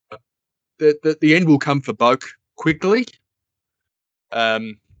shocking, yeah. The end will come for Boak quickly.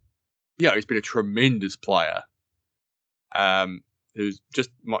 He's been a tremendous player. Who's just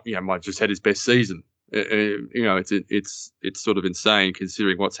might just had his best season. It's sort of insane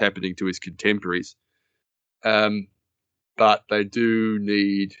considering what's happening to his contemporaries. But they do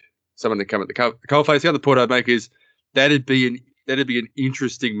need someone to come at the coalface. The other point I'd make is that'd be an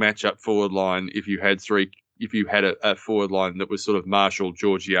interesting matchup forward line if you had a forward line that was sort of Marshall,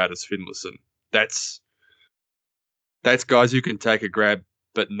 Georgiades, Finlayson. That's guys who can take a grab,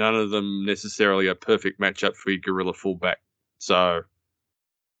 but none of them necessarily a perfect matchup for your guerrilla fullback. So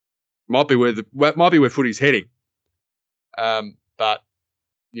might be where footy's heading. But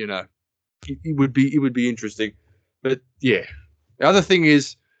it would be interesting. But yeah, the other thing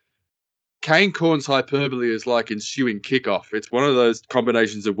is Kane Corn's hyperbole is like ensuing kickoff. It's one of those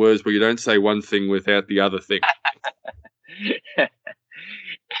combinations of words where you don't say one thing without the other thing.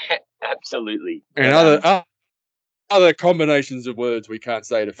 Absolutely. And other combinations of words we can't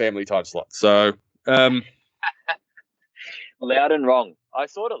say at a family time slot. So loud and wrong. I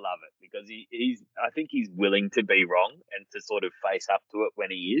sort of love it because I think he's willing to be wrong and to sort of face up to it when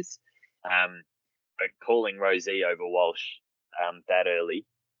he is. But calling Rosie over Walsh that early,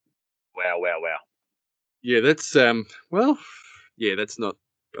 wow. Yeah, that's that's not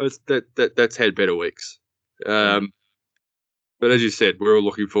that's had better weeks. But as you said, we're all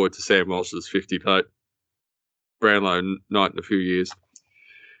looking forward to Sam Walsh's 50 Brownlow night in a few years.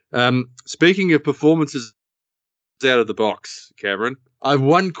 Speaking of performances out of the box, Cameron, I have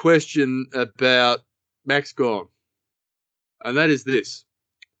one question about Max Gawn, and that is this: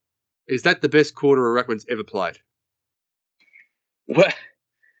 is that the best quarter a ruckman's ever played? Well,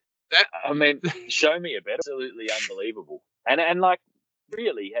 show me a better. Absolutely unbelievable, and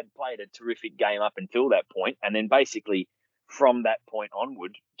really had played a terrific game up until that point, and then basically from that point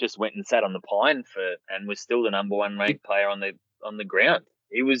onward, just went and sat on the pine and was still the number one ranked player on the ground.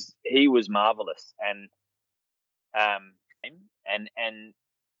 He was marvelous, and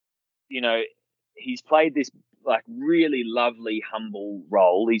he's played this really lovely, humble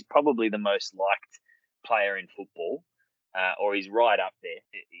role. He's probably the most liked player in football, or he's right up there.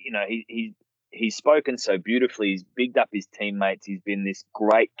 He's spoken so beautifully. He's bigged up his teammates. He's been this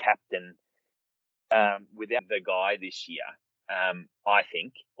great captain without the guy this year. I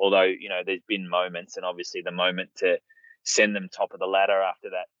think, although, there's been moments, and obviously the moment to send them top of the ladder after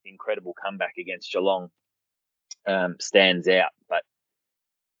that incredible comeback against Geelong stands out. But,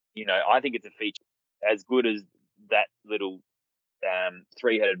 I think it's a feature as good as that little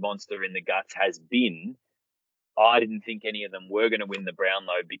three-headed monster in the guts has been. I didn't think any of them were going to win the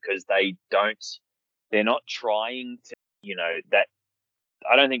Brownlow because they're not trying to, that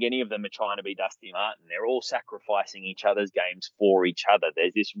I don't think any of them are trying to be Dusty Martin. They're all sacrificing each other's games for each other.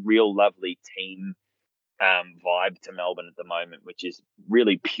 There's this real lovely team vibe to Melbourne at the moment, which is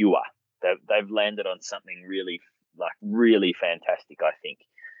really pure. They've landed on something really fantastic, I think.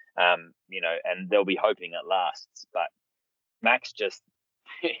 And they'll be hoping it lasts. But Max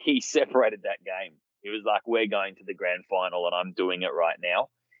he separated that game. He was like, we're going to the grand final and I'm doing it right now.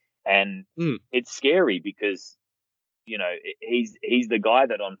 And it's scary because, he's the guy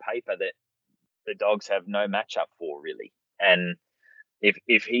that on paper that the Dogs have no matchup for, really. And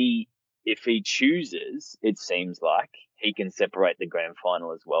if he chooses, it seems like he can separate the grand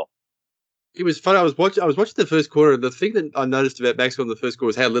final as well. It was fun. I was watching the first quarter. The thing that I noticed about Maxwell in the first quarter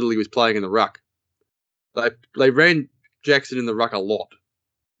was how little he was playing in the ruck. They ran Jackson in the ruck a lot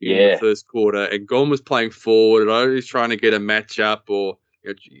in the first quarter, and Gorn was playing forward, and I was trying to get a matchup.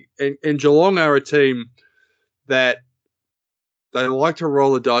 And Geelong are a team that they like to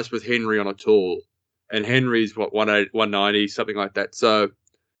roll the dice with Henry on a tool, and Henry's 190, something like that. So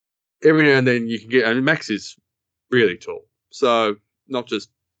every now and then you can get, and Max is really tall, so not just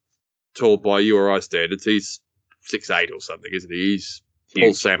tall by you or I standards. He's 6'8" or something, isn't he? He's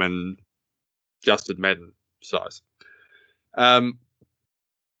Paul Salmon, Justin Madden size. And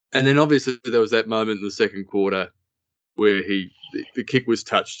then obviously there was that moment in the second quarter where the kick was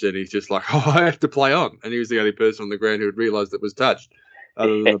touched and he's just like, I have to play on. And he was the only person on the ground who had realised it was touched,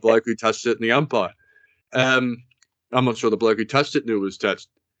 other than the bloke who touched it and the umpire. I'm not sure the bloke who touched it knew it was touched.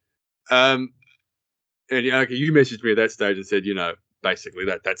 And you messaged me at that stage and said, basically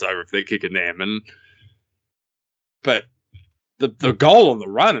that's over if they're kicking them. But the goal on the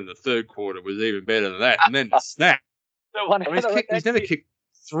run in the third quarter was even better than that. And then the snap. He's never kicked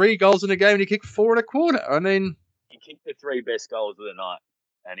 3 goals in a game and he kicked 4 and a quarter. I mean, he kicked the 3 best goals of the night,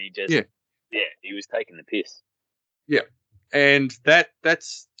 and he just he was taking the piss. Yeah, and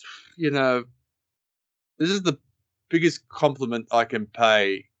that's this is the biggest compliment I can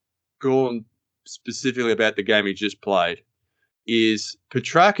pay Gorn specifically about the game he just played. Is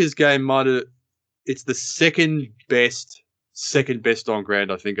Petrarca's game it's the second best on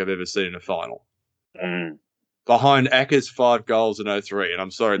ground I think I've ever seen in a final. Behind Acker's 5 goals in 03. And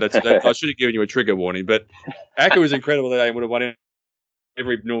I'm sorry, I should have given you a trigger warning, but Acker was incredible that day and would have won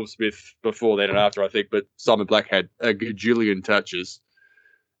every Norm Smith before then and after, I think, but Simon Black had a gajillion touches.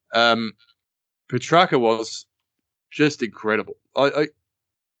 Petrarca was just incredible.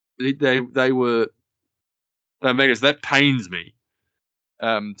 They were, Magnus, that pains me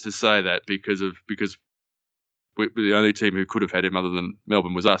to say that because we're the only team who could have had him other than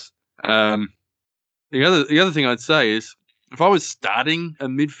Melbourne was us. The other thing I'd say is if I was starting a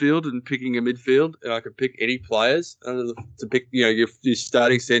midfield and picking a midfield and I could pick any players to pick, your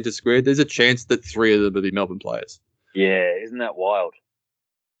starting centre squared, there's a chance that 3 of them are the Melbourne players. Yeah, isn't that wild?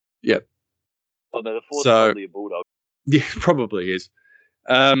 Yep. Well, the 4th probably a Bulldog. Yeah, probably is.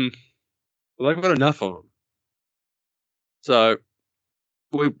 Well, they've got enough of them. So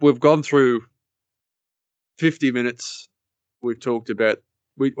we've gone through 50 minutes. We've talked about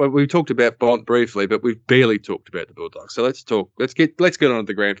Bont briefly, but we've barely talked about the Bulldogs. So let's get on to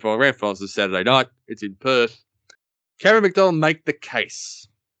the grand final. Grand finals is Saturday night. It's in Perth. Cameron McDonald make the case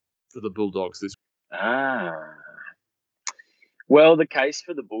for the Bulldogs this week. Well, the case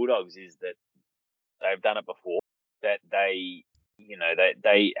for the Bulldogs is that they've done it before. That they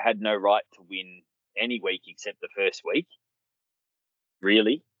had no right to win any week except the first week,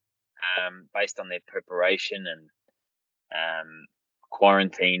 really, based on their preparation and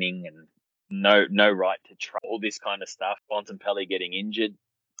quarantining and no right to try all this kind of stuff. Bontempelli getting injured,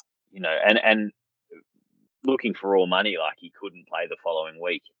 and looking for all money like he couldn't play the following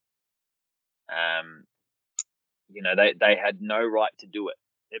week. They had no right to do it.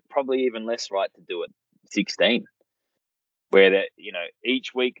 They're probably even less right to do it 16, where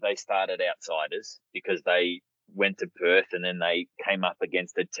each week they started outsiders because they went to Perth and then they came up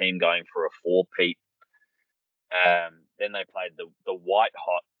against a team going for a 4-peat. Then they played the white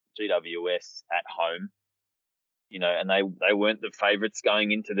hot GWS at home, and they weren't the favourites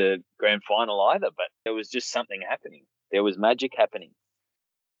going into the grand final either, but there was just something happening. There was magic happening.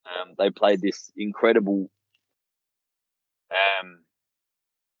 They played this incredible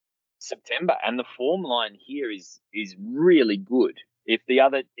September, and the form line here is really good. If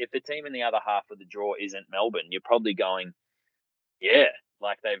the team in the other half of the draw isn't Melbourne, you're probably going, yeah,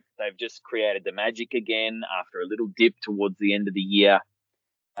 like they've just created the magic again after a little dip towards the end of the year.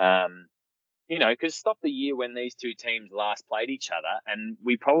 Because stop the year when these two teams last played each other, and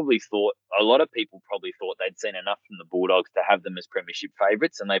a lot of people probably thought they'd seen enough from the Bulldogs to have them as premiership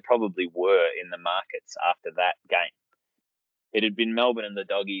favourites, and they probably were in the markets after that game. It had been Melbourne and the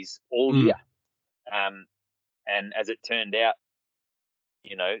Doggies all year. And as it turned out,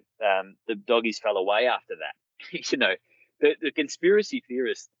 the Doggies fell away after that. The conspiracy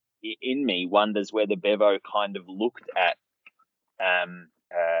theorist in me wonders whether Bevo kind of looked at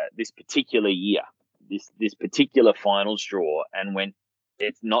this particular year, this particular finals draw, and went,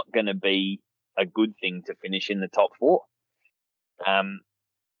 it's not going to be a good thing to finish in the top four.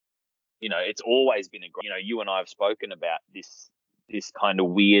 It's always been you and I have spoken about this kind of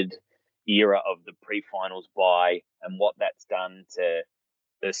weird era of the pre-finals bye and what that's done to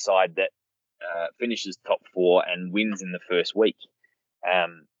the side that finishes top four and wins in the first week,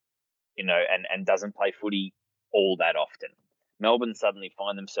 and doesn't play footy all that often. Melbourne suddenly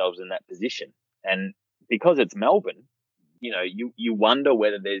find themselves in that position, and because it's Melbourne, you wonder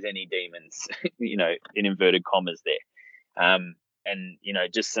whether there's any demons, in inverted commas there, and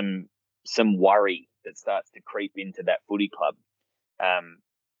just some worry that starts to creep into that footy club.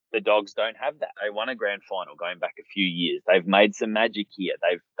 The Dogs don't have that. They won a grand final going back a few years. They've made some magic here.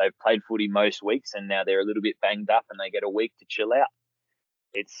 They've played footy most weeks, and now they're a little bit banged up, and they get a week to chill out.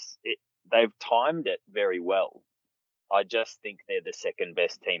 They've timed it very well. I just think they're the second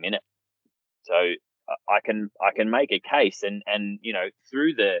best team in it. So I can make a case, and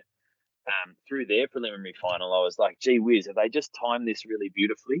through their preliminary final, I was like, gee whiz, have they just timed this really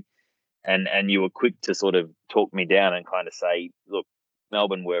beautifully? And you were quick to sort of talk me down and kind of say, look,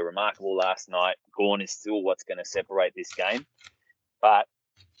 Melbourne were remarkable last night. Gawn is still what's going to separate this game. But,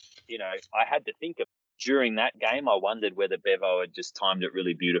 I had to think of, during that game, I wondered whether Bevo had just timed it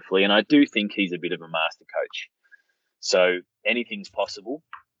really beautifully. And I do think he's a bit of a master coach. So anything's possible.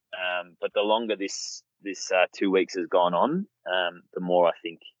 But the longer this 2 weeks has gone on, the more I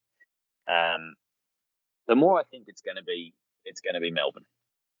think it's going to be Melbourne.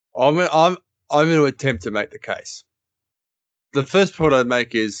 I'm going to attempt to make the case. The first point I'd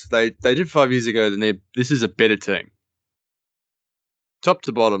make is they did 5 years ago. This is a better team. Top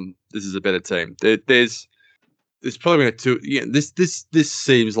to bottom, this is a better team. There's probably two. Yeah, this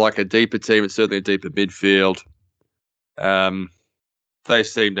seems like a deeper team. It's certainly a deeper midfield. They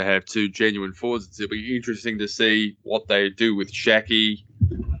seem to have two genuine forwards. It'll be interesting to see what they do with Shaki.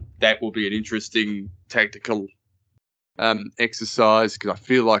 That will be an interesting tactical exercise, because I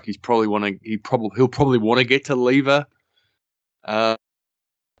feel like he'll probably want to get to Lever. So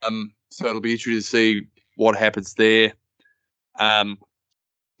it'll be interesting to see what happens there.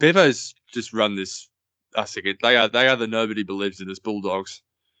 Bevo's just run this. I think they are the nobody believes in us Bulldogs.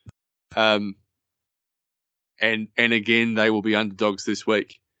 And again, they will be underdogs this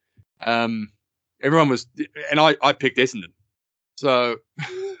week. Everyone was, and I picked Essendon. So,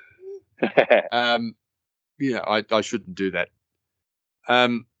 I shouldn't do that.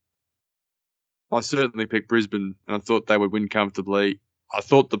 I certainly picked Brisbane, and I thought they would win comfortably. I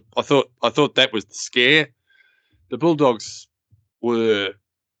thought that was the scare. The Bulldogs were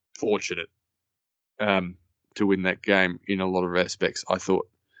fortunate to win that game in a lot of aspects. I thought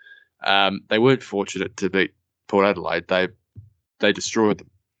they weren't fortunate to beat Port Adelaide. They destroyed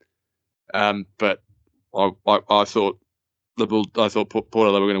them. But I thought Port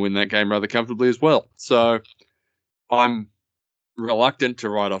Adelaide were going to win that game rather comfortably as well. So I'm reluctant to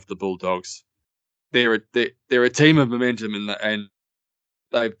write off the Bulldogs. They're a team of momentum, and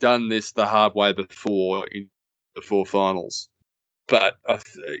they've done this the hard way before in the four finals. But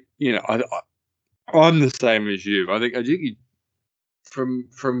I'm the same as you. I think from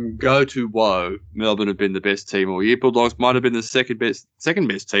go to woe, Melbourne have been the best team all year. Bulldogs might have been the second best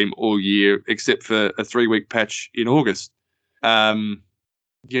team all year, except for a 3-week patch in August. The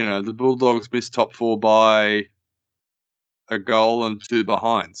Bulldogs missed top four by a goal and 2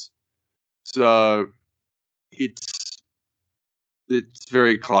 behinds. So it's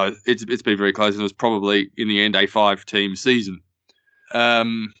very close. It's been very close, and it was probably in the end a 5-team season.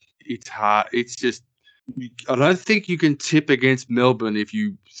 It's hard. It's just, I don't think you can tip against Melbourne if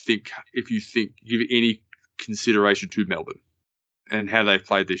you give any consideration to Melbourne and how they've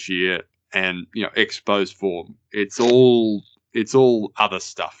played this year, and exposed form. It's all other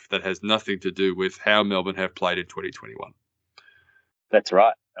stuff that has nothing to do with how Melbourne have played in 2021. That's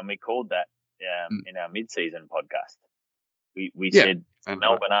right, and we called that in our mid-season podcast. We said And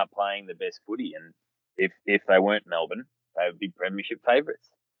Melbourne are playing the best footy, and if they weren't Melbourne, they would be premiership favourites.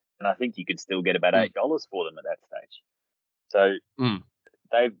 And I think you could still get about $8 for them at that stage. So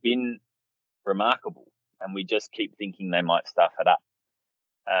they've been remarkable, and we just keep thinking they might stuff it up.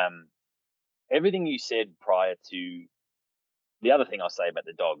 Everything you said prior to the other thing I'll say about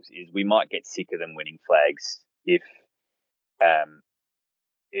the Dogs is we might get sick of them winning flags if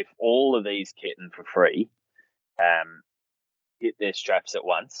all of these kitten for free hit their straps at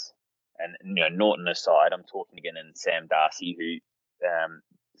once. And Norton aside, I'm talking again in Sam Darcy, who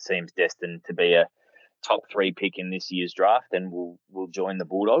seems destined to be a top 3 pick in this year's draft and will join the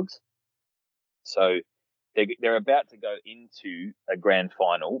Bulldogs. So they're about to go into a grand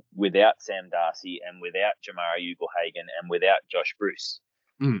final without Sam Darcy and without Jamara Ugle-Hagan and without Josh Bruce.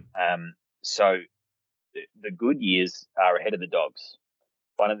 So the good years are ahead of the Dogs.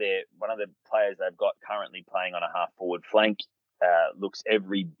 One of the players they've got currently playing on a half forward flank looks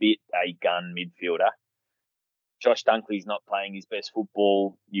every bit a gun midfielder. Josh Dunkley's not playing his best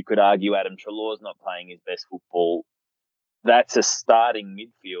football. You could argue Adam Treloar's not playing his best football. That's a starting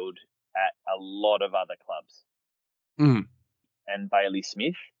midfield at a lot of other clubs. And Bailey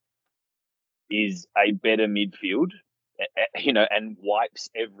Smith is a better midfield, and wipes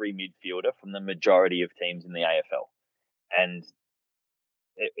every midfielder from the majority of teams in the AFL. And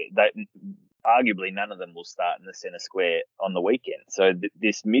arguably none of them will start in the centre square on the weekend. So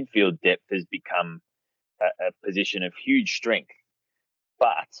this midfield depth has become a position of huge strength.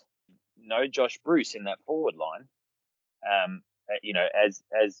 But no Josh Bruce in that forward line.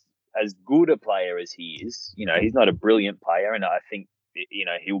 As good a player as he is, he's not a brilliant player, and I think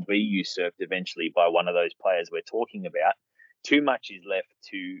he'll be usurped eventually by one of those players we're talking about. Too much is left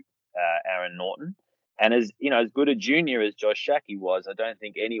to Aaron Norton. And as good a junior as Josh Schache was, I don't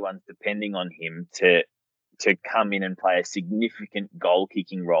think anyone's depending on him to come in and play a significant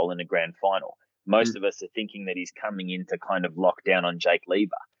goal-kicking role in a grand final. Most of us are thinking that he's coming in to kind of lock down on Jake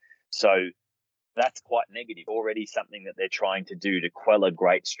Lever. So that's quite negative. Already something that they're trying to do to quell a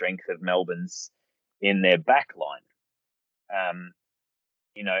great strength of Melbourne's in their back line.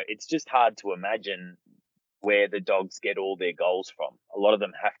 It's just hard to imagine where the Dogs get all their goals from. A lot of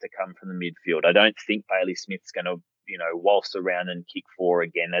them have to come from the midfield. I don't think Bailey Smith's going to, waltz around and kick 4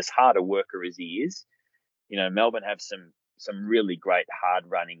 again. As hard a worker as he is, Melbourne have some really great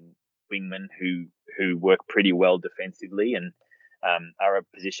hard-running wingmen who work pretty well defensively and are a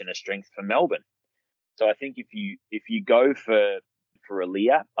position of strength for Melbourne. So I think if you go for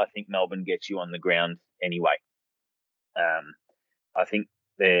Aaliyah, I think Melbourne gets you on the ground anyway. I think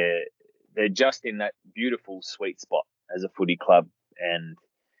they're just in that beautiful sweet spot as a footy club, and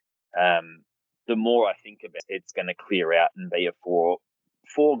the more I think about it, it's going to clear out and be a four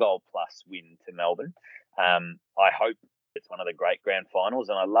goal plus win to Melbourne. I hope it's one of the great grand finals,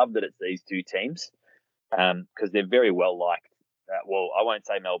 and I love that it's these two teams because they're very well liked. I won't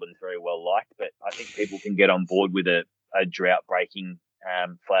say Melbourne's very well liked, but I think people can get on board with a drought-breaking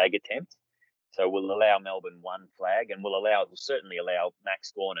flag attempt. So we'll allow Melbourne one flag, and we'll certainly allow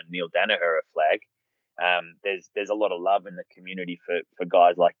Max Gawn and Neil Daniher a flag. There's a lot of love in the community for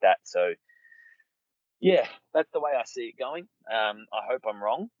guys like that. So yeah, that's the way I see it going. I hope I'm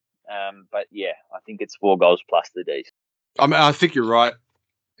wrong, but yeah, I think it's 4 goals plus the D's. I think you're right,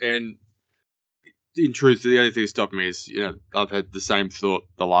 and in truth, the only thing that's stopping me is I've had the same thought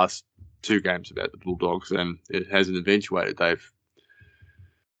the last 2 games about the Bulldogs, and it hasn't eventuated.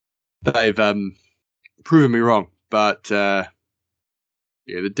 They've proven me wrong, but the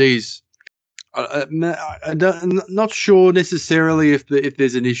D's. I'm not sure necessarily if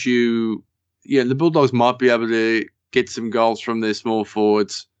there's an issue. Yeah, the Bulldogs might be able to get some goals from their small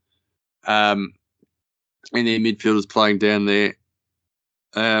forwards, and their midfielders playing down there.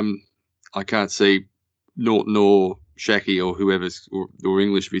 I can't see Norton or Schache or whoever's or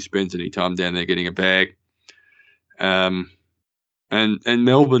English if he spends any time down there getting a bag. And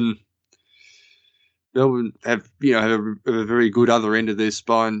Melbourne have a very good other end of their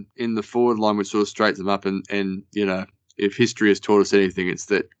spine in the forward line, which sort of straightens them up. And if history has taught us anything, it's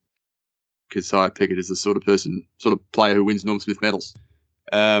that Keziah Pickett is the sort of player who wins Norm Smith medals.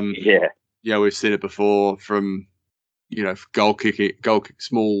 We've seen it before from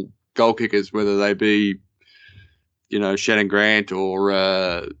small goal kickers, whether they be Shannon Grant or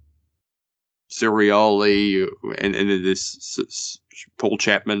Sirioli and this Paul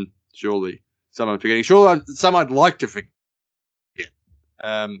Chapman. Surely someone forgetting. Sure, some I'd like to forget.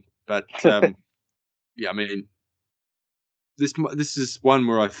 But I mean, this is one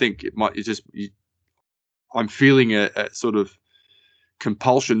where I think it might. I'm feeling a sort of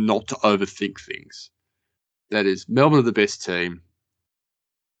compulsion not to overthink things. That is, Melbourne are the best team.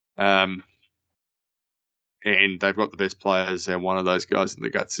 And they've got the best players, and one of those guys in the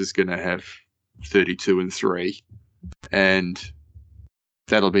guts is going to have 32 and 3, and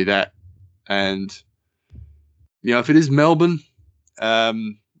that'll be that. And if it is Melbourne,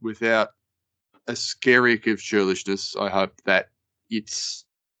 without a skerrick of churlishness, I hope that it's,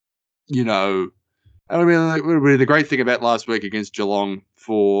 the great thing about last week against Geelong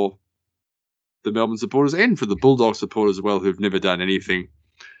for the Melbourne supporters and for the Bulldog supporters as well, who've never done anything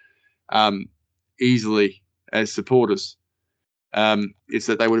easily as supporters, is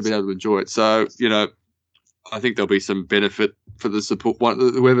that they would have been able to enjoy it. So, I think there'll be some benefit for the support,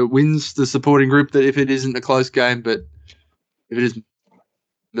 whoever wins the supporting group, that if it isn't a close game, but if it is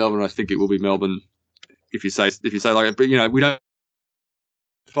Melbourne, I think it will be Melbourne. If you say like it, but we don't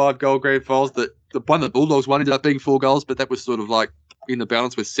 5-goal grand finals. That the one the Bulldogs won ended up being 4 goals, but that was sort of like in the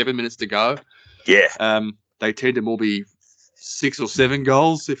balance with 7 minutes to go. Yeah. They tend to more be 6 or 7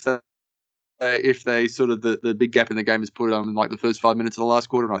 goals if they sort of the big gap in the game is put on like the first 5 minutes of the last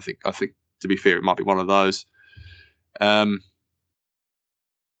quarter. And I think to be fair, it might be one of those. And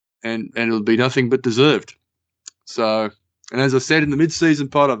it'll be nothing but deserved. So, and as I said in the mid-season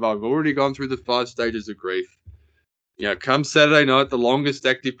pod, I've already gone through the 5 stages of grief. Come Saturday night, the longest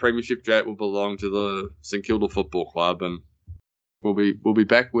active premiership drought will belong to the St Kilda Football Club, and we'll be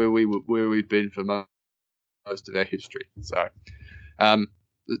back where we've been for most of our history. So,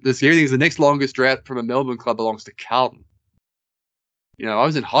 the scary thing is the next longest drought from a Melbourne club belongs to Carlton. I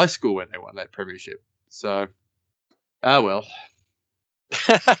was in high school when they won that premiership. So, well.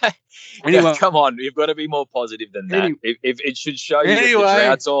 Anyway, come on, you've got to be more positive than that. If it should show you that the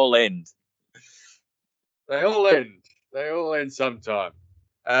droughts all end. They all end sometime.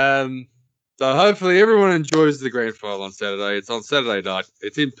 So hopefully everyone enjoys the grand final on Saturday. It's on Saturday night.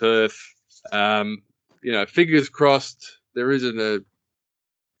 It's in Perth. Fingers crossed there isn't a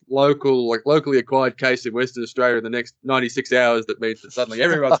locally acquired case in Western Australia in the next 96 hours that means that suddenly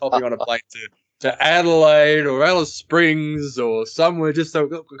everyone's hopping on a plane to Adelaide or Alice Springs or somewhere just so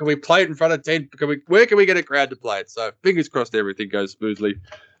can we play it in front of 10? Where can we get a crowd to play it? So fingers crossed everything goes smoothly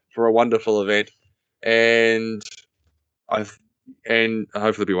for a wonderful event, and hopefully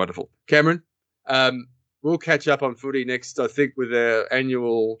it'll be wonderful. Cameron, we'll catch up on footy next, I think, with our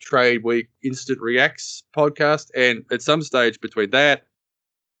annual Trade Week Instant Reacts podcast, and at some stage between that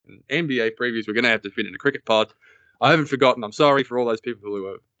and NBA previews, we're going to have to fit in a cricket pod. I haven't forgotten. I'm sorry for all those people who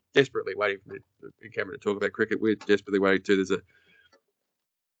are desperately waiting for Cameron to talk about cricket. We're desperately waiting too. There's a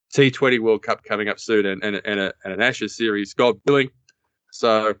T20 World Cup coming up soon and an Ashes series, God willing.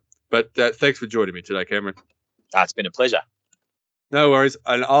 So, but thanks for joining me today, Cameron. It's been a pleasure. No worries.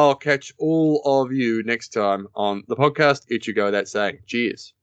 And I'll catch all of you next time on the podcast. It should go without saying. Cheers.